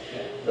echo.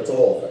 That's a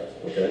Hall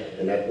effect, okay?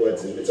 And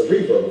it's a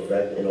reverb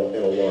effect in a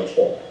large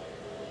hall.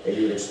 And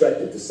you would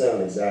expect it to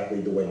sound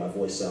exactly the way my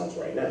voice sounds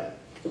right now.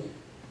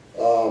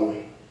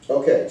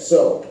 Okay,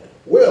 so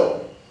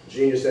Will,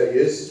 genius that he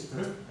is,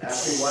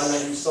 asked me why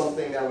not use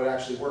something that would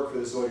actually work for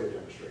this audio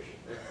demonstration.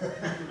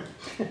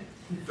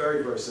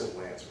 Very, very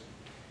simple answer.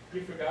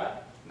 You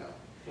forgot? No.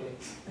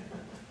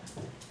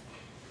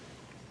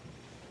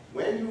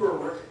 When you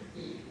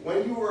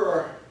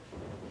were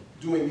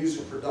doing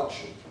music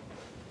production,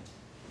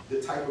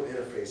 the type of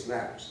interface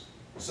matters.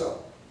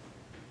 So,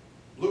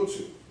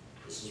 Bluetooth,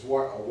 this is a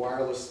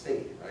wireless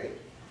thing, right?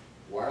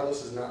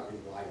 Wireless is not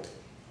reliable.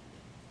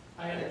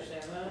 I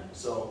understand that.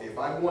 So if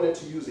I wanted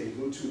to use a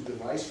Bluetooth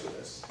device for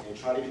this and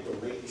try to get the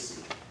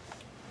latency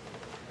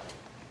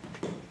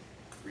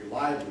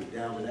reliably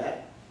down to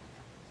that,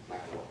 not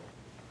going to work.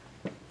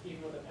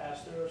 Even with a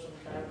pass-through or some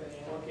kind of an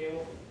analog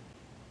cable?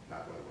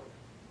 Not going to work.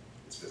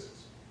 It's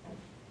physics.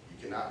 You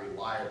cannot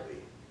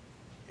reliably,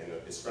 and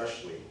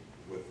especially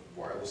with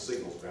wireless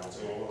signals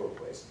bouncing all over the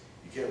place,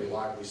 you can't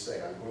reliably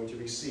say, I'm going to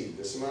receive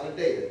this amount of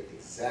data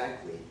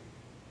exactly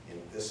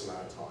in this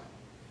amount of time.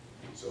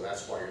 So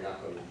that's why you're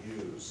not going to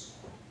use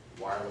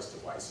wireless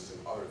devices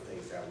and other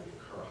things that would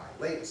incur high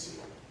latency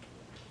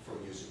for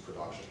music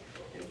production.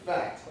 In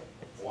fact,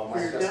 on my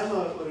For your desktop,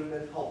 demo, it would have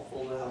been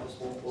helpful to have a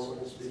small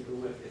portable speaker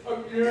with you. Oh,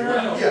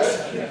 no.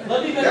 yes,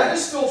 Let me that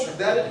is still true.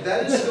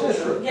 That is still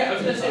true. Yeah, I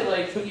was gonna say,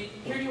 like,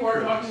 here you are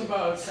talking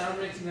about sound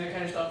mix and that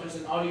kind of stuff as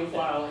an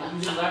audiophile and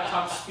using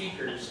laptop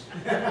speakers.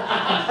 And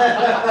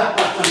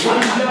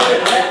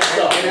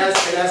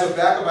as a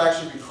backup, I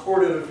actually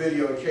recorded a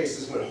video in case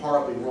this went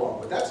horribly wrong,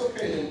 but that's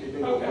okay. It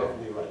didn't go Okay.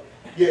 perfectly right.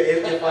 Yeah,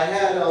 if I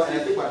had, and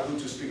I think my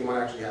Bluetooth speaker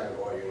might actually have an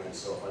audio in,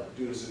 so if I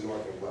do this in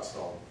North and West,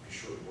 I'll be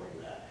sure to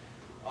bring that.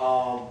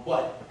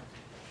 But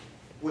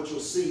what you'll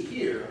see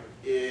here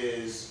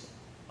is,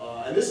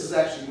 and this is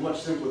actually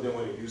much simpler than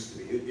what it used to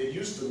be. It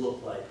used to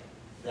look like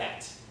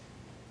that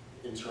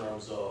in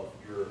terms of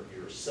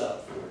your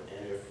setup for it,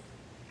 and if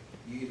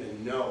you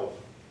even know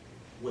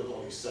what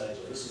all these settings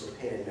are, this is a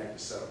pain in the neck to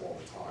set up all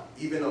the time,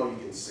 even though you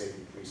can save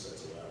your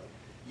presets or whatever.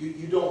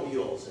 You don't need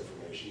all this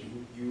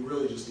information. You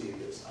really just need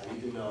this. I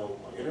need to know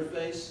my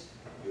interface,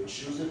 you'll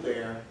choose it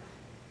there,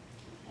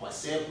 my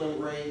sampling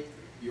rate,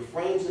 your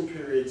frames and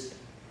periods.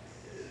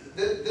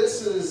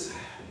 Those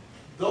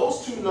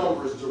two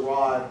numbers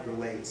derive your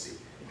latency.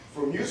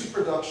 For music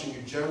production,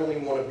 you generally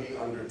want to be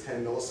under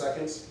 10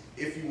 milliseconds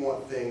if you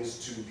want things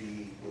to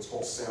be what's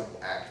called sample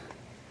accurate.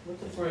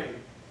 What's the frame?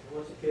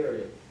 What's the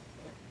period?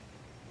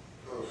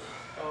 Ugh.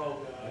 Oh,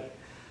 God.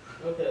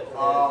 Okay.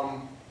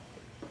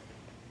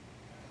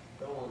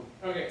 Go on.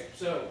 Okay,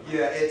 so,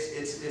 Yeah,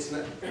 it's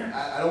not,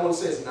 I don't want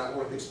to say it's not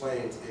worth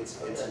explaining, it's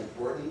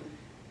important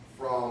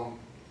from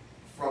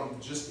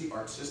just the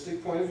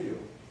artistic point of view.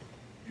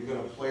 You're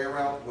going to play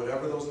around,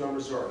 whatever those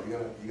numbers are, you're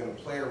going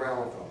to play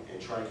around with them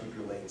and try to keep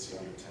your latency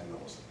under 10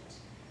 milliseconds.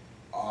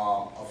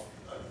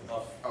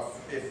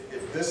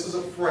 If this is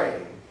a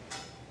frame,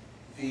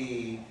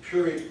 the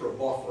periods per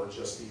buffer are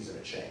just these in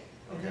a chain.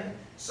 Okay?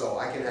 So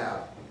I can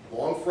have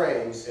long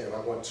frames, and if I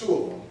want 2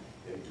 of them,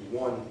 and do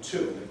 1, 2,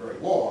 and they're very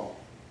long,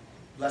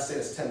 let's say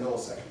it's 10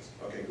 milliseconds.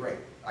 Okay, great.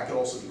 I can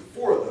also do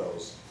 4 of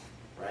those,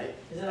 right?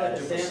 Is it like a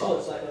sample?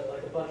 It's like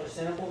a bunch of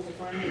samples to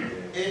frame?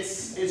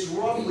 It's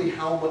roughly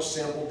how much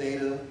sample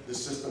data the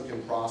system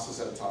can process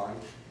at a time.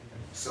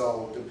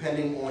 So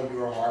depending on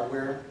your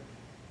hardware,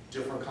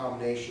 different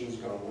combinations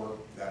are going to work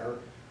better.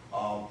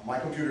 My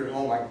computer at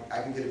home,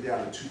 I can get it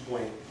down to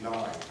 2.9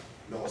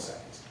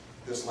 milliseconds.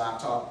 This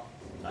laptop,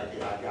 I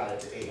got it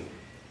to 8.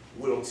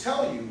 What'll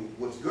tell you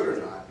what's good or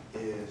not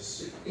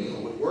is,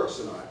 what works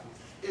or not,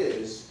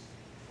 is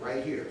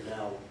right here.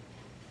 Now,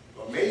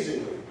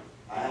 amazingly,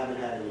 I haven't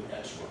had any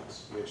X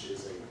runs, which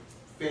is a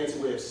fancy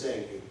way of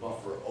saying a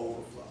buffer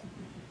overflow.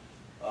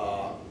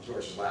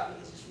 George is laughing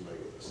because he's familiar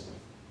with this.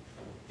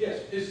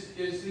 Yes,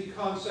 is the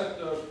concept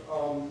of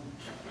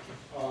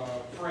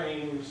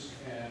frames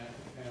and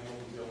what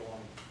was the other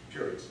one?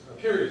 Periods.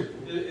 Periods,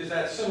 is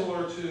that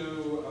similar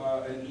to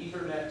an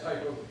Ethernet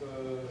type of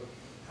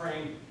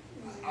frame?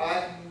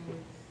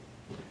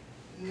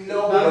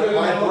 No, but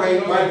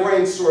my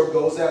brain sort of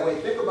goes that way.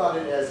 Think about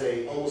it as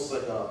almost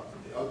like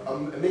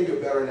maybe a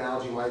better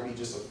analogy might be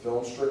just a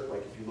film strip,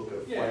 like if you look at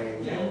a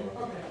frame. Yeah,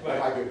 okay. That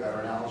might be a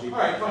better analogy. All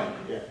right, fine.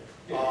 Yeah.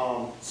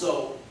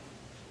 So,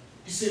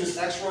 you see this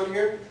X run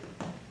here?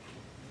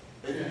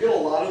 If you get a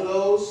lot of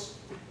those,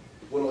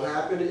 what will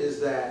happen is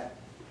that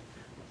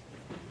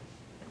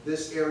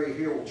this area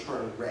here will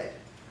turn red,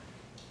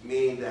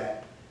 meaning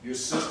that your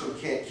system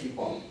can't keep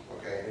up,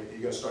 okay? And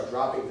you're going to start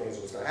dropping things.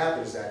 What's going to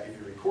happen is that if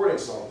you're recording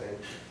something,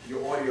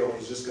 your audio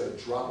is just going to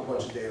drop a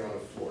bunch of data on the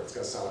floor. It's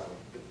going to sound like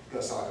a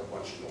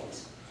bunch of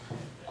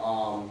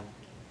noise.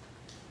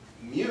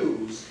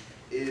 Muse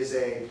is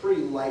a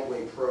pretty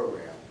lightweight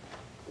program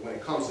when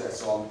it comes to that.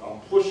 So I'm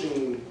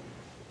pushing,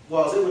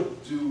 well, I was able to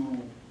do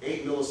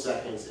 8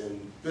 milliseconds, and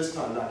this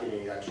time not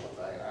getting any extra ones.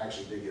 I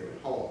actually did get them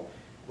at home,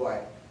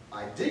 but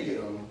I did get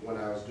them when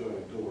I was doing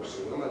a door.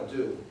 So what I'm going to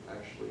do,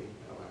 actually,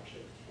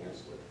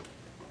 cancel it.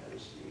 I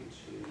just need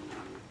to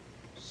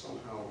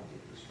somehow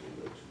get this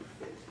window to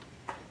fit.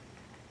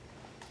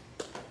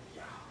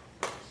 Yeah.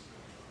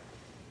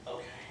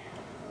 Okay.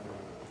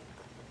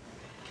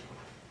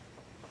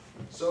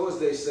 So as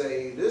they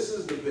say, this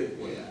is the big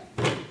boy app.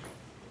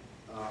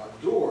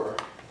 Door. Let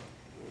me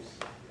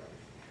see.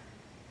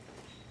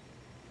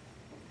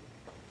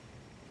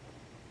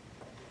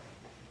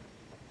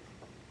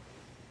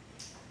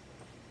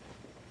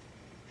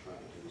 Trying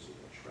to do this with a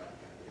track.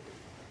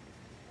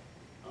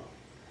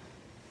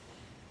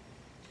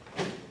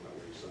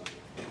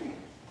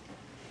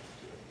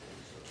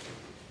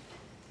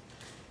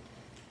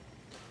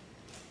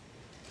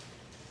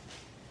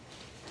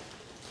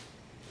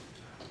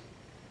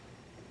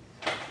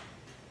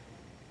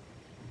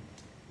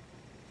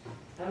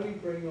 How do you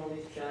bring all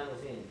these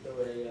channels in?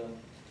 Through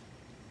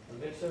a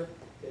mixer,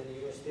 through the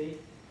USB?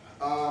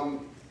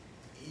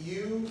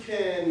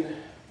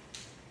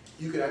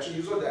 You can actually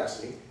use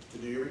Audacity to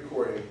do your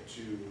recording,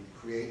 to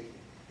create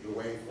your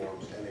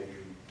waveforms, and then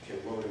you can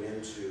load it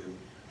into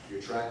your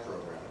track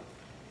program.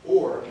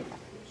 Or,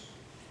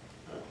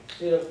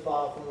 Do you have a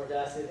file from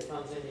Audacity that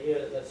comes into here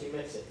that lets you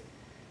mix it?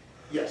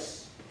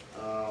 Yes.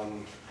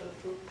 I'm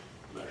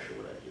not sure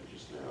what I did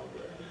just now,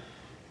 but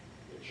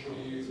it What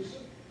do you use?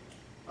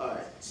 All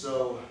right,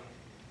 so.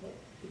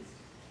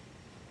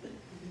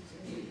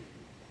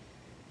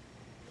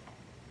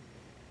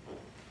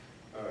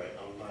 All right,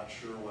 I'm not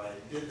sure why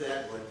I did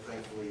that, but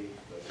thankfully it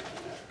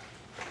doesn't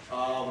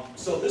matter.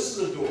 So this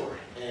is a door,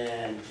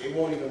 and it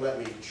won't even let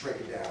me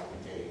shrink it down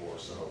anymore,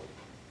 so.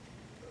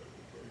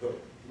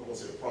 I won't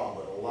say the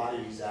problem, but a lot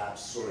of these apps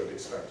sort of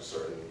expect a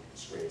certain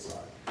screen size.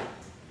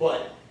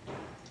 But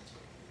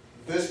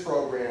this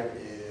program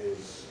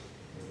is,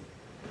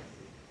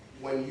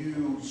 when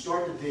you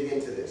start to dig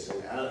into this,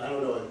 and I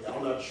don't know,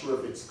 I'm not sure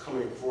if it's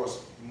coming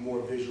across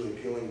more visually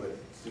appealing, but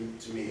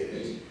to me it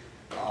is.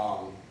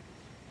 Let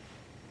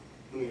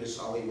me just,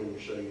 I'll even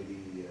show you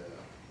the,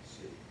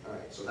 see. All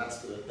right, so that's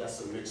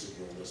the mixer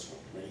view in this one,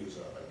 and I use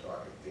a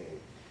darker theme.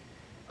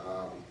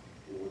 What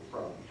would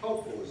probably be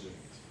helpful is if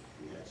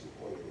we had some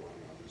oil going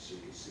on this so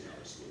you can see how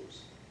this moves.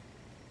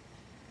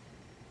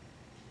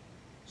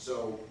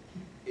 So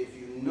if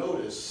you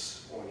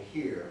notice on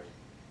here,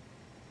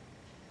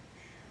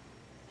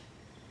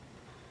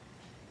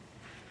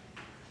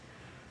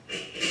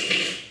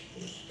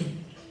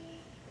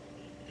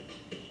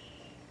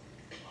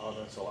 Oh,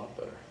 that's a lot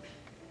better.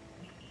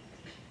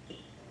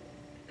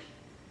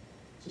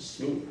 it's just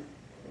smoother,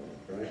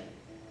 right?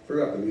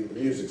 Forgot the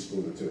music's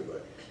smoother too,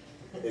 but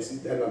it's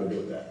had nothing to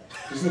do with that.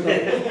 Just look how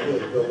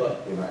it build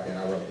up, and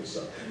I wrote this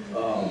up.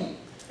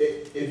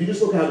 If you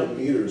just look how the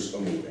meters are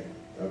moving,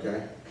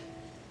 okay?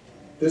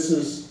 This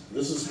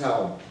is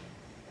how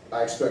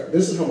I expect.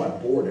 This is how my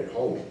board at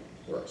home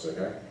works,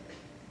 okay?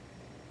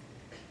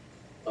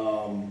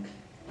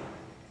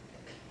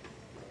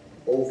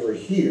 Over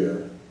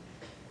here,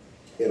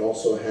 it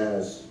also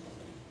has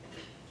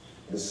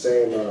the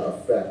same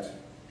effect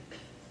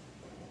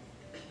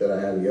that I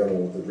had in the other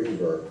one with the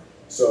reverb.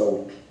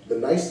 So the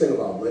nice thing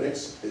about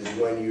Linux is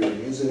when you're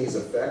using these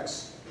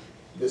effects,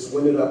 this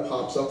window that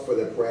pops up for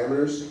the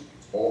parameters,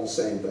 it's all the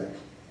same thing.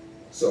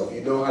 So if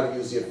you know how to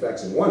use the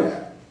effects in one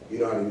app, you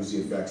know how to use the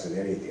effects in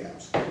any of the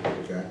apps,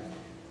 okay?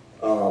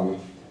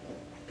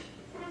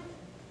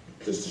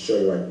 Just to show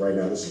you right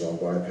now, this is on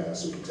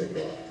bypass, so we can take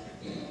it off.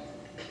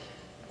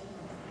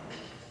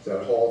 Is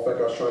that a Hall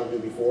effect I was trying to do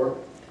before?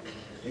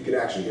 You can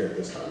actually hear it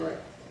this time, right?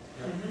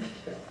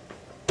 Okay.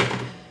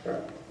 All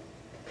right.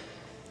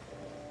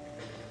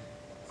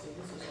 So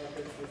this is how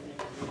hipsters make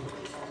their music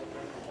that sounds like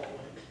they're in the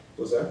hallway.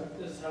 What's that?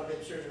 This is how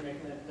hipsters are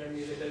making their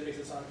music that makes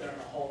it sound like they're in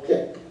the hallway.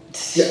 Yeah.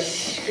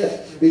 Yes. Yeah.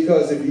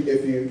 Because if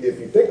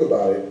you think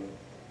about it,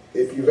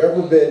 if you've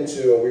ever been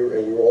to, and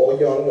we were all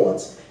young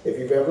once, if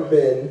you've ever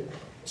been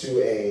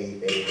to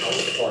a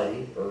house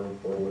party or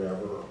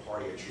whatever, or a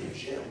party at your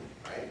gym,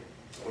 right?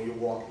 When you're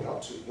walking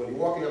up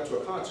to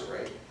a concert,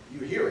 right? You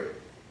hear it,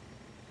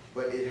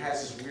 but it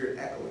has this weird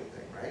echoing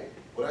thing, right?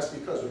 Well, that's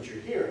because what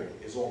you're hearing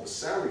is all the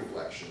sound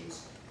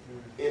reflections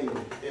in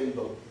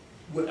the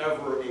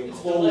whatever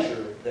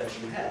enclosure that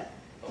you have.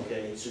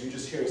 Okay, so you're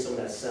just hearing some of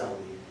that sound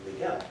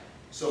leak out.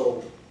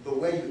 So the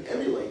way you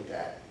emulate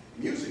that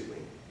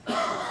musically,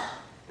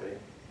 okay,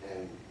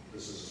 and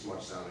this is as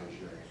much sound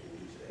engineering as we'll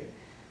do today,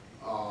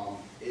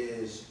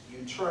 is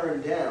you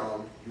turn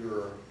down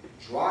your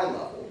dry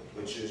level,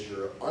 which is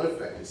your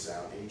unaffected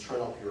sound, and you turn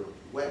up your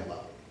wet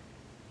level.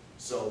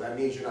 So that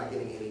means you're not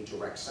getting any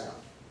direct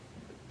sound.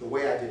 The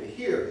way I did it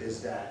here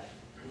is that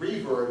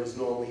reverb is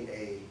normally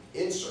an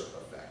insert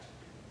effect.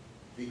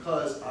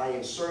 Because I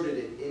inserted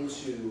it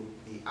into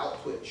the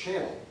output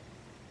channel,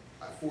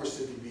 I forced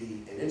it to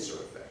be an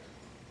insert effect.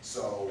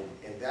 So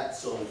in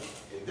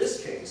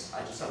this case,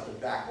 I just have to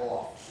back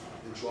off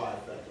the dry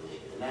effect a little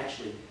bit. And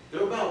actually,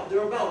 they're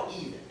about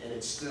even, and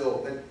it's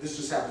still, this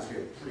just happens to be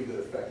a pretty good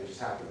effect. It just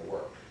happened to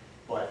work.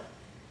 But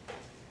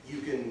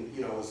you can,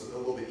 it's a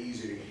little bit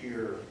easier to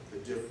hear the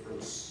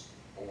difference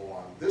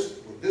on this,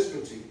 with this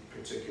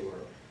particular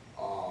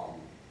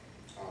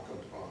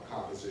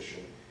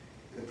composition.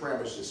 The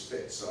parameters just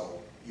fit, so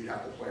you'd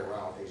have to play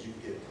around with things. You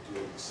can get to do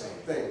the same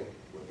thing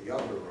with the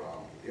other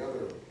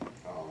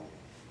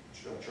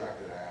track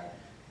that I had.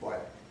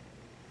 But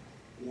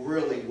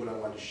really what I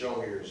wanted to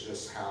show here is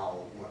just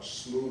how much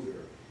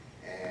smoother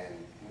and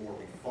more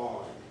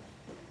refined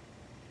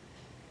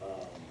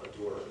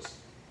Adora is.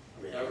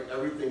 I mean,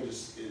 everything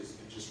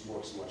just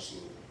works much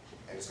smoother,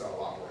 and it's got a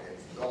lot more. And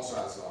it also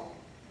has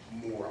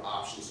more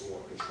options and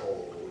more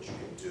control over what you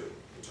can do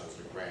in terms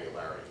of the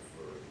granularity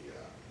for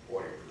the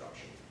audio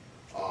production.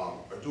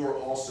 Adora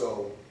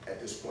also, at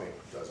this point,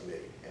 does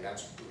MIDI, and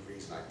that's the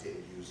reason I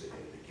didn't use it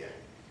in the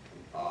beginning.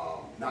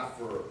 Not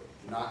for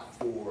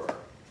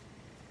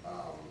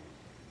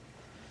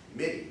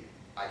MIDI,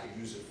 I could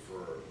use it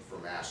for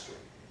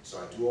mastering. So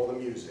I do all the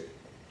music,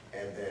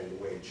 and then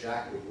the way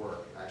Jack would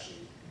work,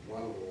 actually,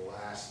 one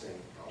last thing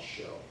I'll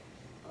show.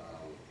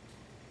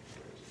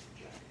 Where is it,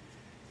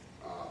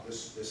 Jack?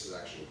 This is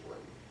actually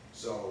important.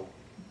 So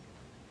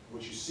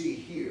what you see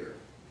here,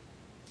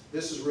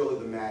 this is really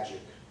the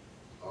magic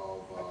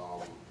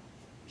of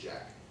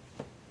Jack.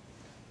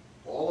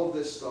 all of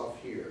this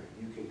stuff here,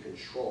 you can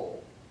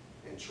control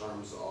in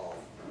terms of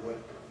what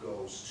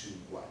goes to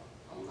what.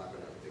 I'm not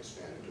gonna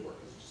expand the door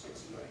because it just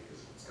gets nutty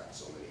because it's got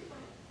so many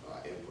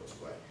inputs,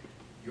 but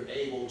you're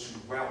able to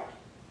route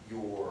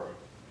your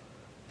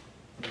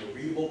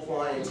readable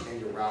clients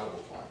and your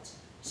routable clients.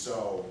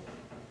 So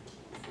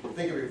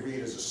think of your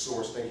read as a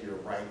source, think of your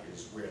write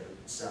is where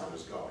the sound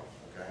is going,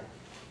 okay?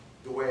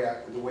 The way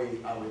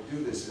I would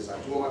do this is I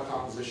do all my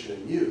composition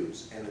in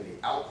Muse, and then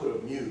the output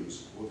of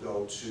Muse will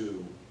go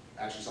to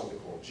actually something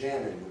called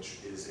Jammin', which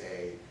is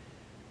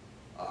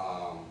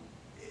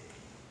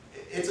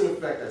it's an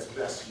effect that's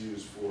best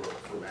used for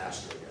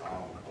mastering.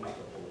 I'm not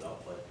gonna pull it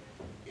up, but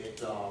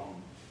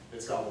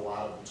it's got a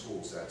lot of the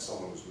tools that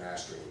someone who's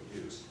mastering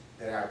would use.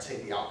 Then I would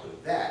take the output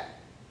of that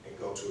and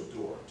go to a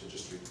door to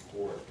just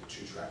record the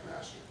 2-track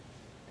mastering.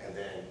 And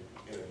then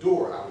in a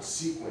door, I would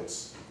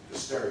sequence the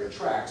stereo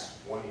tracks,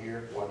 one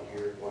here, one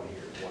here, one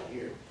here, one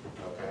here,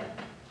 okay?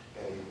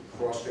 And you could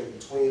crossfade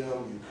between them.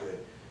 You could,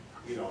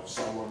 if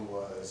someone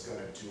was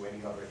gonna do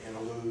any other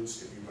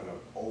interludes, if you're gonna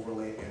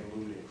overlay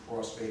interlude and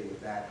crossfade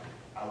with that,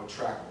 I would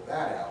track all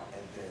that out,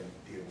 and then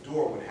the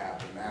door would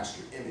have the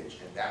master image,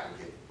 and that would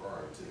get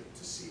burned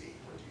to CD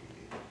or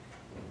DVD.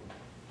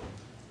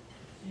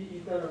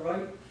 You've got a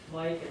right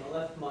mic and a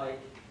left mic,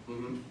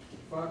 Mm-hmm.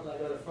 front, I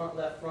got a front,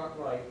 left, front,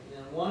 right,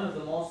 and then one of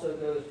them also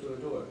goes to a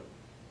door.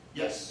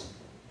 Yes.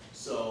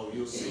 So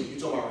you'll see, you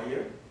talking about right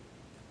here?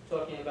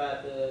 Talking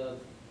about the,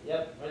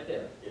 yep, right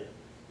there. Yeah.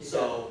 You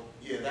So,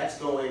 yeah, that's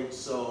going up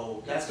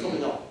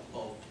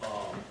of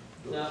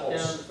the Now,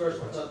 pulse. down the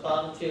first, the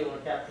bottom two,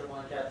 on capture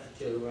 1, capture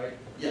 2, right?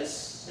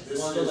 Yes. The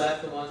one's the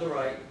left, the one's the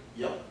right.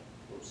 Yep.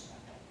 Oops.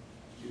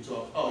 You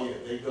talk, oh yeah,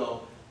 they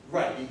go,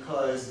 right,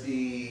 because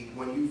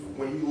when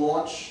you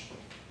launch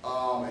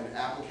an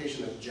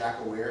application that's jack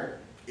aware,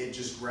 it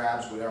just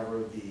grabs whatever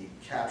the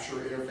capture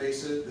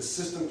interface is, the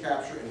system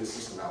capture and the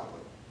system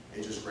output.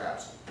 It just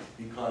grabs them,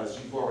 because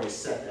you've already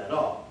set that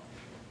up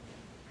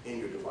in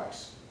your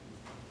device.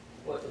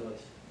 What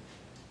device?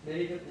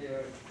 MIDI,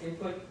 your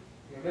input,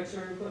 your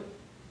mixer input?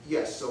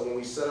 Yes, so when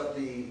we set up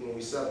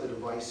the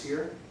device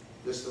here,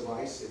 this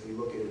device, if you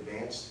look at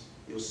advanced,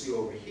 you'll see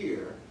over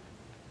here,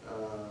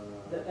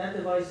 That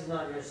device is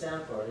not your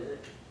sound card, is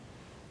it?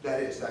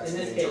 that's In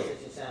the this case,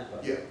 it's your sound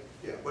card.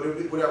 Yeah, but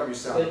whatever your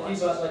sound But if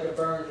device you got is, like a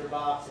Burns or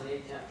Box and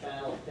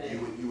 8-channel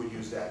thing, you would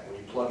use that. When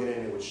you plug it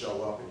in, it would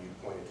show up and you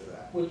point it to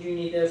that. would you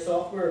need their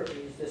software or can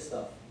you use this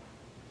stuff?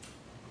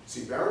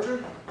 See,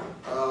 Behringer?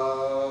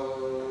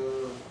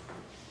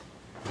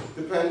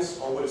 Depends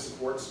on what it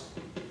supports.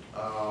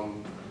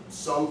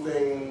 Some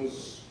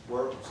things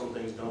work, some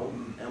things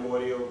don't.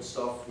 M-Audio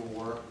stuff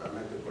will work. I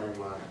meant to bring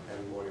my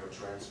M-Audio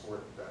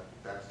transport.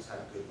 That's had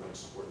good link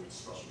support with a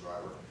special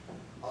driver.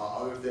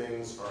 Other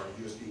things are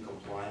USB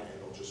compliant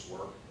and they'll just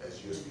work as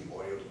USB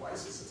audio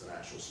devices. It's an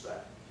actual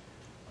spec.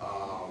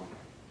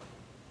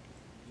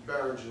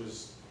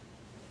 Behringer's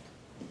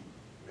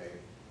maybe.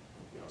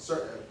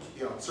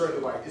 Certain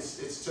device.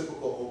 It's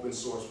typical open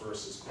source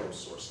versus closed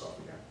source stuff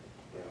again.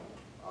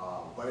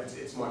 But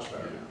it's much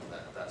better now.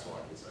 That's all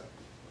I can say.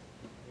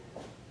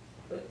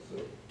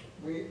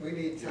 We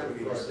need time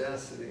for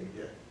Audacity.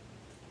 Yeah.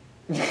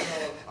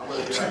 I'm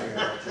gonna get out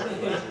of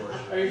here.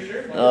 George. Are you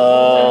sure?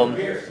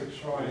 We have to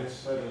try and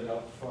set it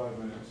up 5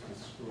 minutes to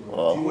screw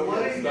Well, Do you want Why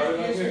to don't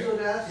you just use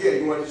Audacity? Yeah,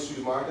 you want to just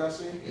use my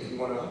Audacity? If you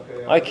want to.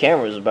 Okay, my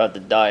camera's about to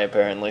die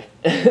apparently.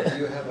 Do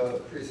you have a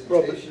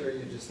presentation or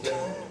you just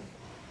don't?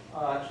 I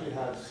actually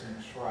had some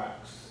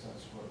tracks,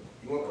 that's what.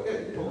 You want to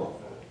pull off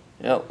that?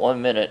 Yeah,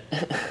 1 minute.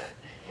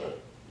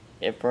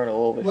 It burned a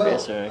little bit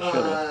faster than it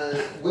should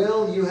have.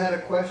 Will, you had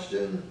a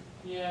question?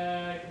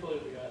 Yeah, I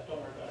completely forgot. Don't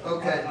worry about it.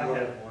 Okay. I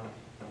have one.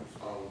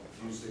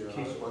 Use the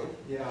plugin?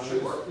 Yeah,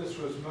 Should work. this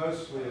was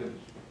mostly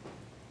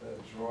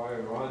a dry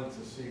run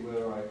to see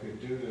whether I could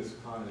do this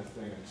kind of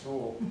thing at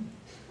all.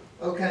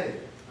 Okay,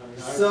 I mean,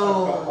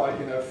 So- I've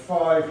got like,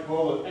 5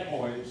 bullet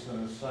points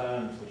and a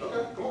sound to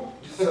Okay, cool.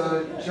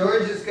 so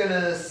George is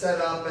gonna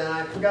set up, and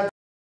I forgot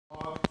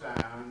mark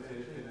down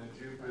in a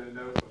Jupyter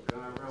notebook,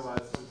 and I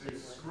realized to do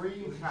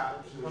screen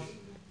captures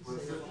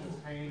was such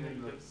a pain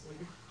in the...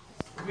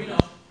 We know.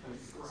 And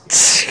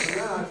then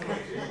I thought,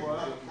 gee,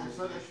 well,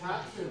 instead of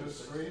capture the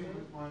screen,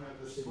 why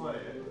not display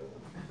it?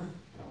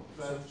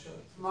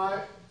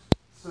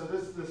 So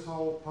this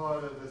whole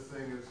part of the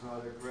thing is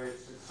not a great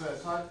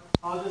success.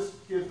 I'll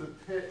just give the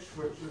pitch,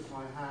 which is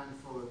my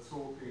handful of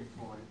talking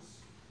points.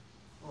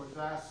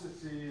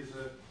 Audacity is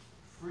a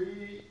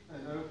free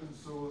and open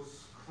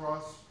source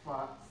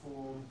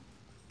cross-platform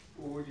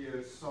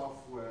audio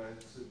software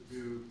to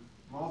do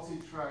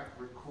multi-track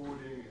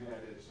recording and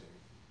editing.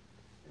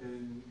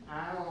 In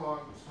analog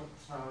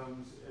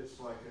terms, it's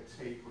like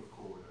a tape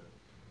recorder.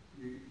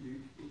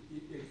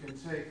 It can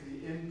take the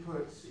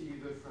inputs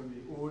either from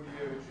the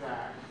audio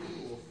jack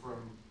or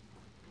from,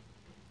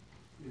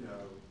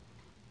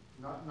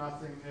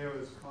 nothing near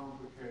as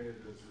complicated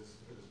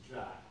as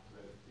jack.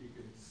 But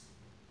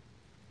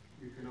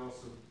you can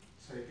also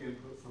take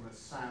input from a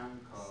sound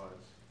card,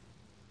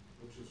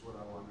 which is what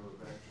I want to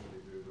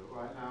eventually do. But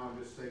right now I'm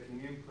just taking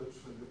inputs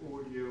from the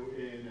audio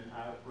in and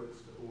outputs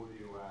to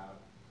audio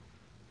out.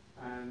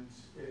 And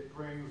it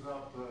brings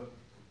up a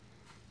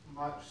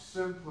much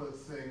simpler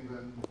thing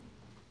than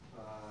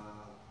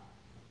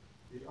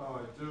the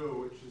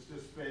Ardo, which is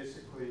just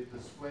basically it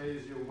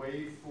displays your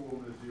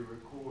waveform as you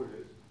record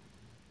it.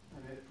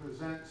 And it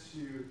presents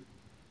you,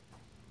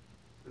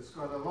 it's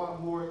got a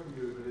lot more it can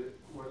do, but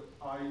what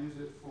I use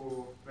it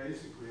for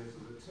basically is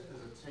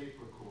as a tape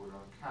recorder.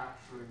 I'm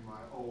capturing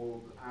my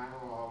old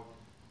analog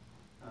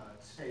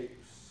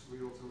tapes,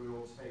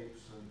 reel-to-reel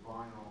tapes and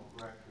vinyl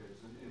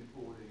records and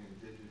importing and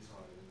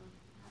digitizing them.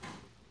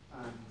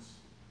 And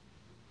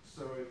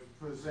so it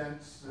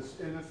presents this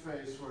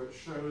interface where it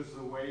shows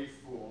the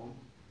waveform,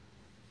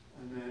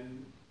 and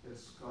then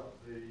it's got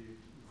the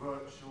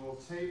virtual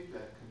tape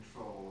deck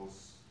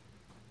controls.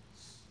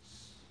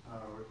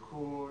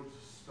 Record,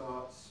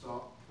 start,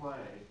 stop,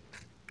 play.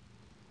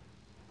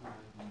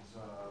 And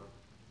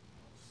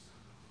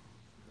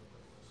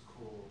what's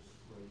called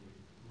where you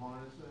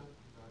monitor.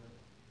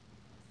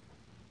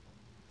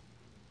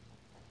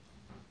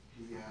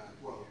 Yeah,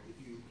 well, if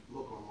you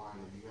look online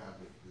and you have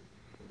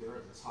they're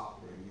at the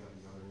top there and you have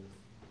the other,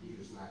 you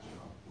just match it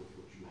up with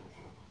what you want to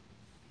show.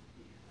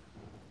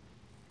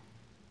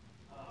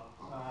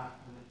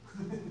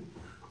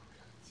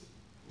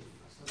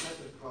 So that's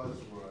a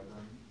buzzword.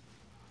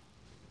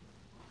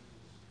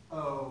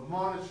 Oh,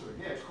 monitoring.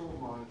 Yeah, it's called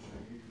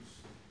monitoring.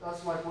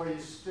 That's like where you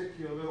stick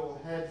your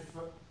little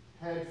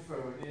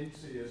headphone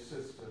into your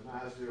system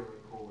as you're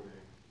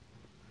recording.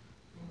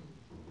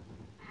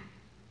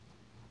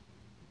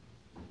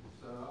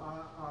 So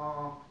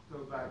I'll go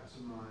back to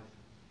my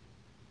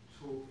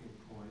talking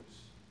points.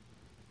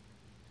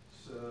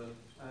 So,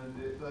 and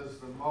it does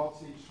the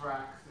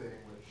multi-track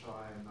thing, which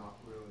I am not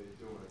really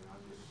doing.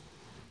 I'm just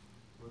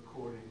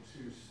recording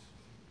two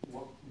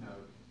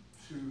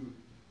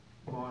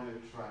mono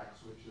tracks,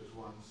 which is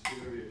one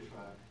stereo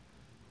track.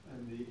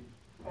 And the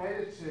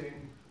editing,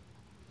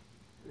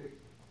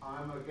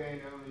 I'm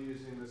again only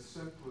using the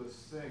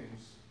simplest things.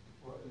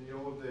 What in the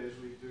old days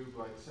we do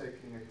by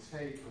taking a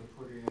tape and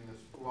putting in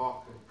this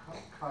block and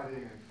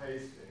cutting and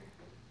pasting.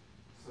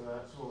 So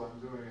that's all I'm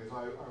doing is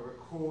I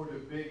record a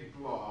big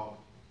blob,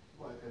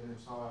 like an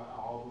entire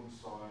album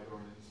side or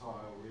an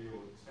entire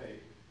reel of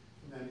tape.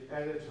 And then the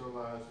editor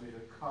allows me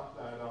to cut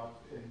that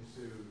up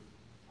into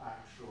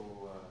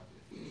actual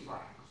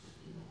tracks,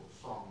 or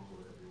songs,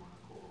 whatever you want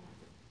to call them.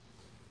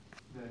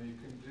 Then you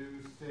can do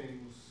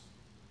things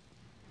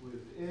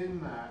within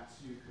that.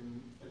 You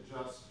can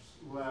adjust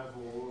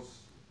levels.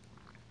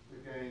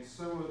 Again,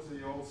 similar to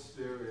the old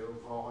stereo,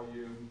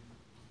 volume,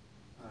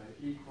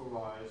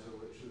 equalizer,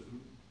 which is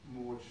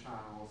more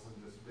channels than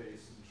just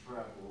bass and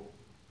treble,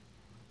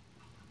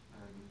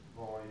 and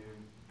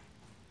volume.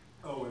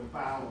 Oh, and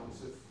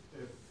balance.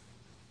 If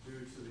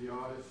due to the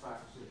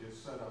artifacts of your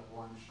setup,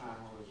 one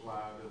channel is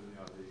louder than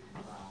the other, you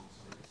can balance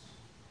it.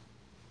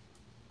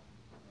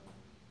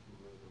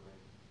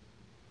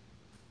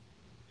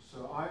 So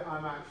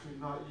I'm actually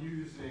not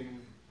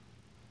using,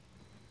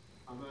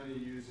 I'm only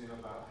using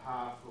about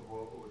half of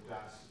what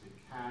Audacity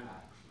can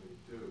actually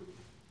do.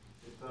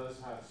 It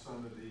does have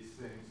some of these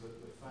things that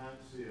the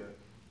fancier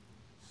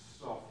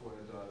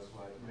software does,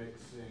 like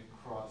mixing,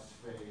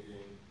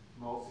 cross-fading,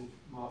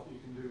 you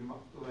can do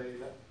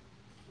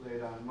lay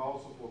down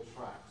multiple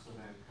tracks and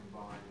then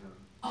combine them.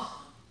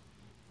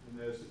 And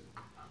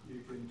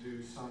you can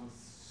do some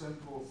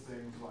simple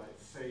things like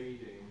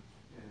fading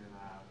in and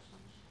out.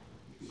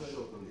 You can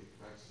show them the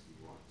effects if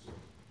you want to.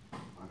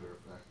 Under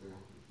effect there.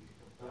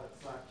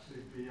 That's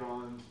actually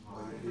beyond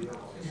my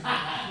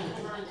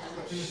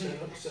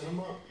Set them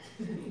up.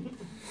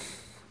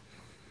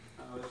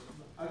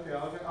 Okay,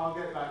 I'll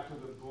get back to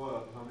the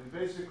blurb. I mean,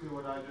 basically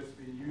what I've just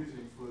been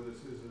using for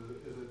this is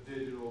a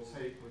digital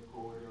tape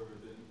recorder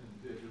and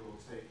digital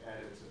tape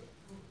editor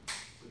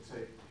to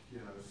take,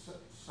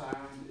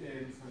 sound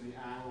in from the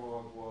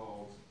analog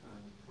world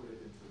and put it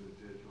into the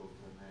digital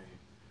domain.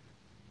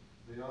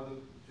 The other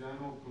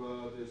general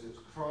blurb is it's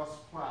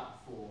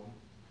cross-platform,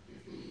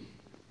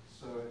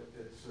 so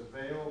it's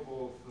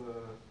available for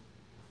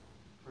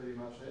pretty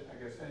much, I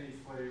guess, any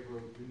flavor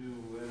of GNU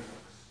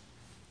Linux.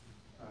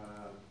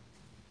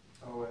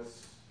 OS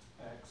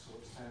X or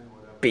 10 or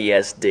whatever.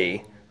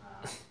 BSD.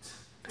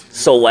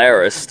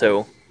 Solaris,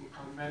 too.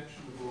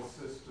 Unmentionable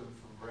system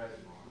from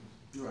Redmond.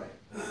 Right.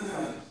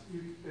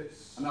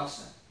 It's Enough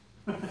said.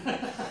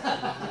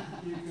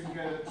 you can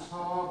get a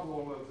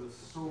tarball of the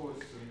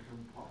source and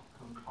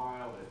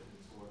compile it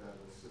into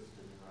whatever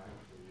system you're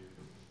actually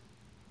using.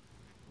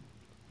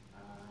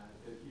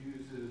 It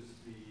uses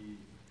the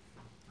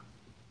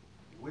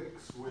Wix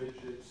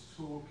widgets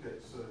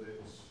toolkit so that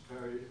it's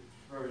very,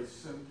 very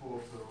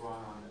simple to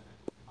run on it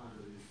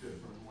under these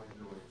different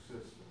windowing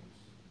systems.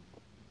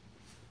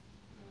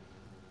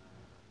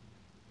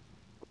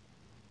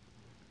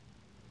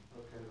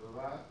 Okay, the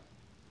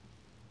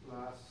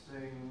last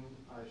thing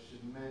I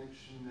should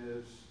mention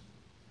is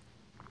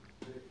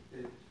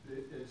the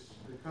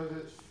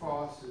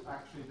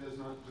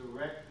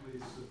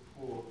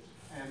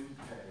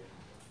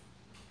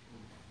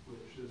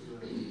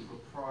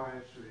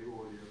proprietary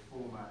audio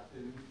format,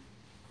 and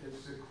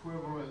it's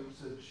equivalent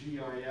to GIF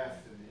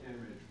in the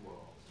image world.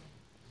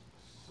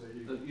 So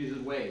you It uses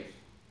wave,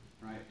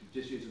 right? It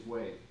just uses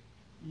wave.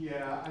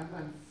 yeah,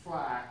 and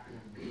FLAC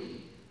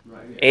and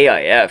Right.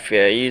 AIF,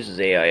 yeah, it uses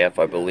AIF,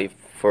 I believe,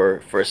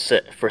 for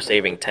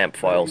saving temp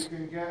files. You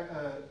can get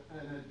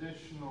an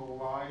additional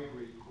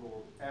library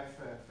called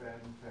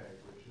FFmpeg,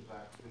 which is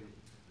actually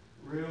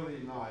really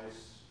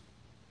nice.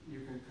 You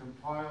can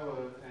compile it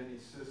on any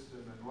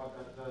system, and what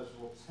that does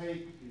will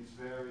take these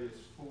various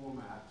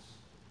formats,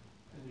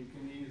 and you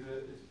can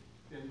either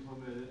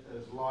implement it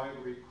as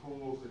library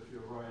calls if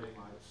you're writing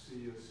like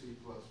C or C++,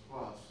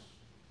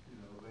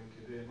 link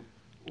it in,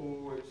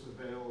 or it's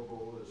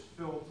available as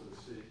filters,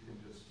 so you can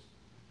just,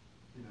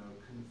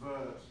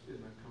 convert in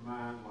the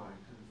command line,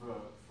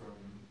 convert from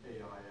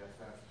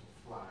AIFF to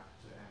FLAC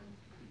to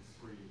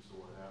MP3s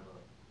or whatever.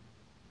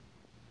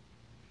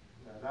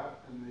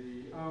 And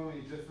the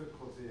only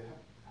difficulty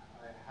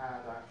I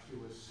had actually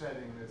was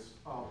setting this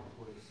up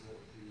was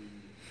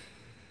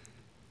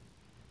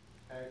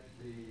that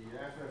the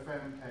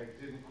FFmpeg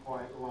didn't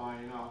quite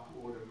line up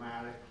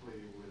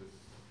automatically with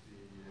the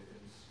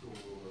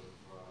install of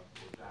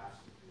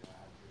Audacity. I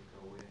had to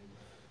go in,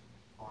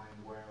 find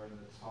where in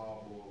the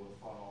tarball the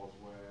files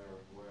were,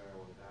 and where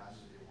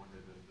Audacity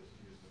wanted to just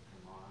use the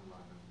command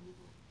line and move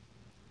them.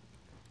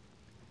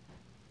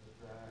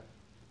 But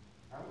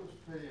that was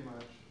pretty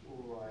much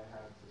all I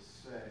had to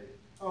say.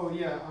 Oh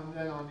yeah, and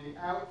then on the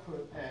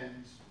output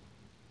end,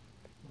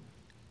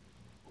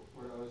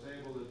 what I was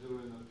able to do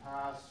in the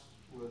past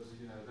was,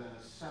 then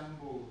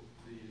assemble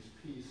these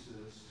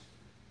pieces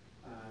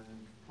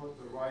and put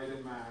the right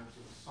amount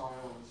of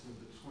silence in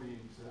between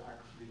to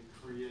actually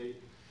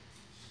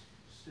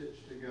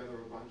stitch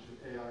together a bunch of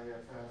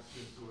AIFFs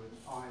into an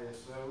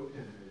ISO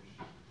image,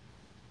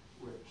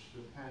 which,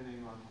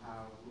 depending on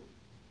how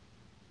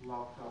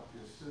locked up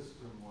your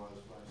system was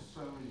by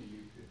Sony,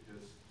 you could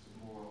just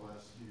more or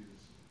less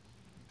use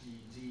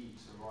DD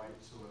to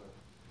write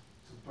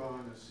to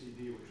burn a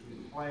CD, which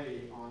would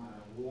play on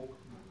a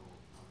Walkman or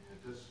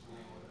a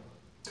Discman or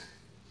whatever.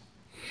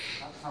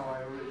 That's how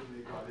I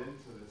originally got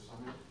into this.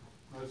 I'm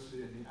mostly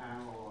in the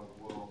analog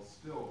world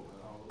still, but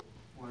I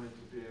wanted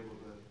to be able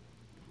to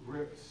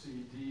rip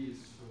CDs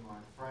for my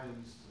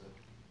friends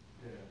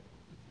to hear.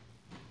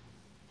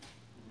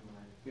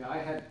 Anyway. Yeah,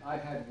 I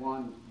had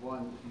one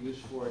use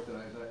for it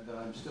that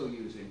I'm still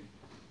using,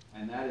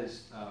 and that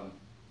is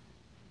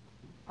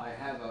I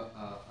have I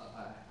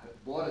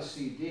bought a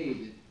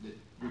CD that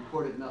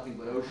recorded nothing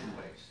but ocean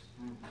waves,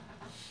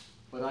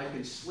 but I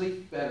can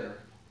sleep better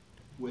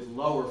with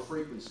lower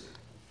frequency.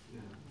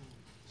 Yeah.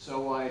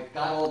 So I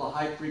got all the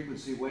high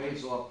frequency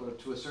waves off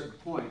to a certain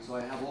point, so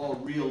I have all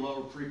real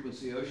low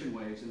frequency ocean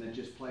waves, and it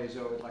just plays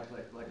over like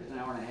an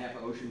hour and a half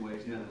of ocean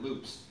waves, and then it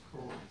loops.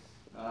 Cool.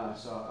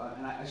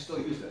 And I still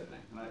use that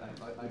thing. And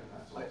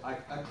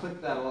I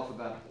clipped that off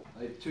about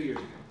 2 years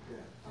ago. Yeah,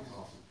 that's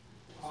awesome.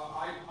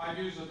 I've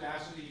used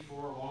Audacity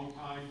for a long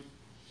time.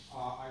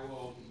 I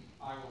will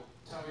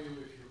tell you,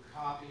 if you're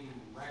copying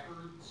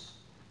records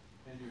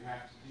and you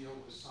have to deal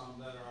with some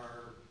that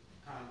are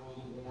kind of a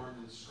little worn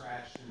and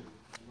scratched and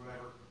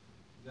whatever,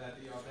 that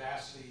the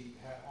Audacity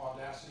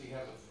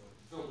has a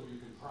filter you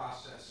can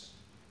process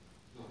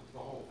the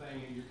whole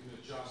thing, and you can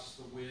adjust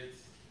the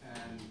width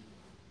and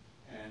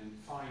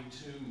fine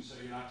tune so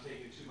you're not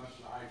taking too much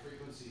of the high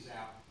frequencies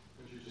out,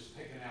 but you're just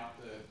picking out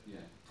the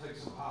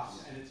clicks and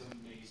pops, and it's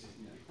amazing.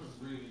 It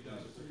really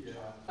does a good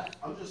job.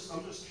 I'm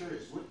just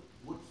curious,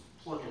 what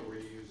plugin were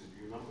you using?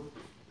 Do you remember?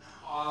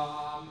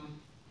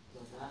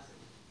 Fantastic.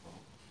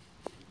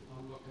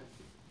 I'm looking.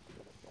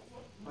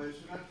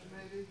 Motion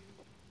maybe?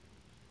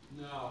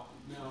 No.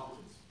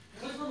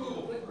 Click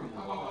removal.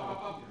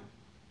 Up.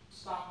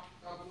 Stop.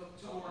 Up,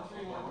 2 more,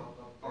 3 more.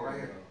 Oh, right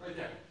here. Right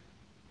there.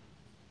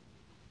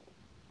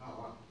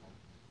 Oh,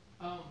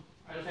 wow.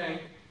 I just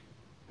Okay.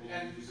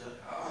 And you use that?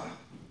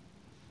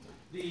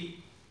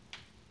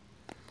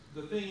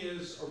 The thing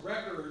is, a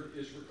record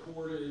is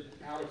recorded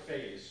out of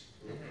phase,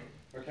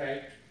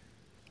 okay?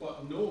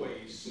 But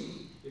noise,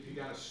 if you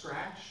got a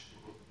scratch,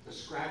 the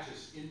scratch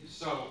is in.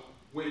 So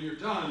when you're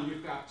done,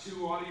 you've got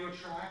 2 audio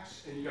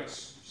tracks, and you've got a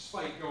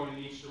spike going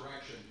in each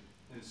direction.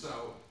 And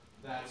so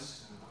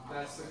that's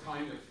the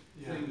kind of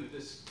thing that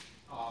this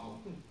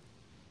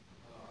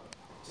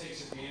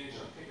takes advantage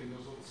of, picking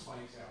those little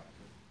spikes out.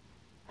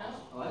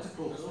 Oh, that's a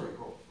cool That's story.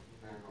 pretty cool.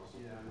 Very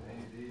awesome. Yeah,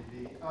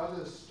 the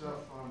other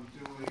stuff I'm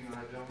doing,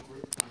 I'm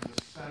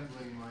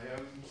assembling my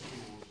own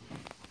tools.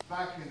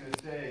 Back in the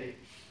day,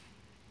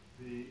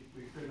 we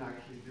couldn't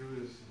actually do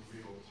this in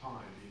real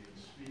time, even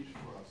speech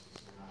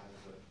processing. I had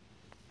to.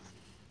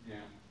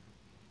 Yeah.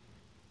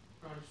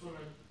 I just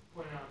want to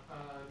point out,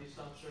 they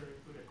stopped serving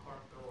food at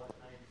Cargill at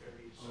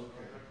 9:30, so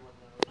Okay. everyone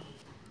knows.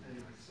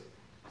 Anyway, so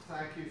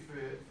thank you for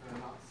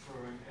not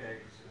throwing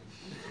eggs.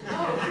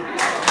 No,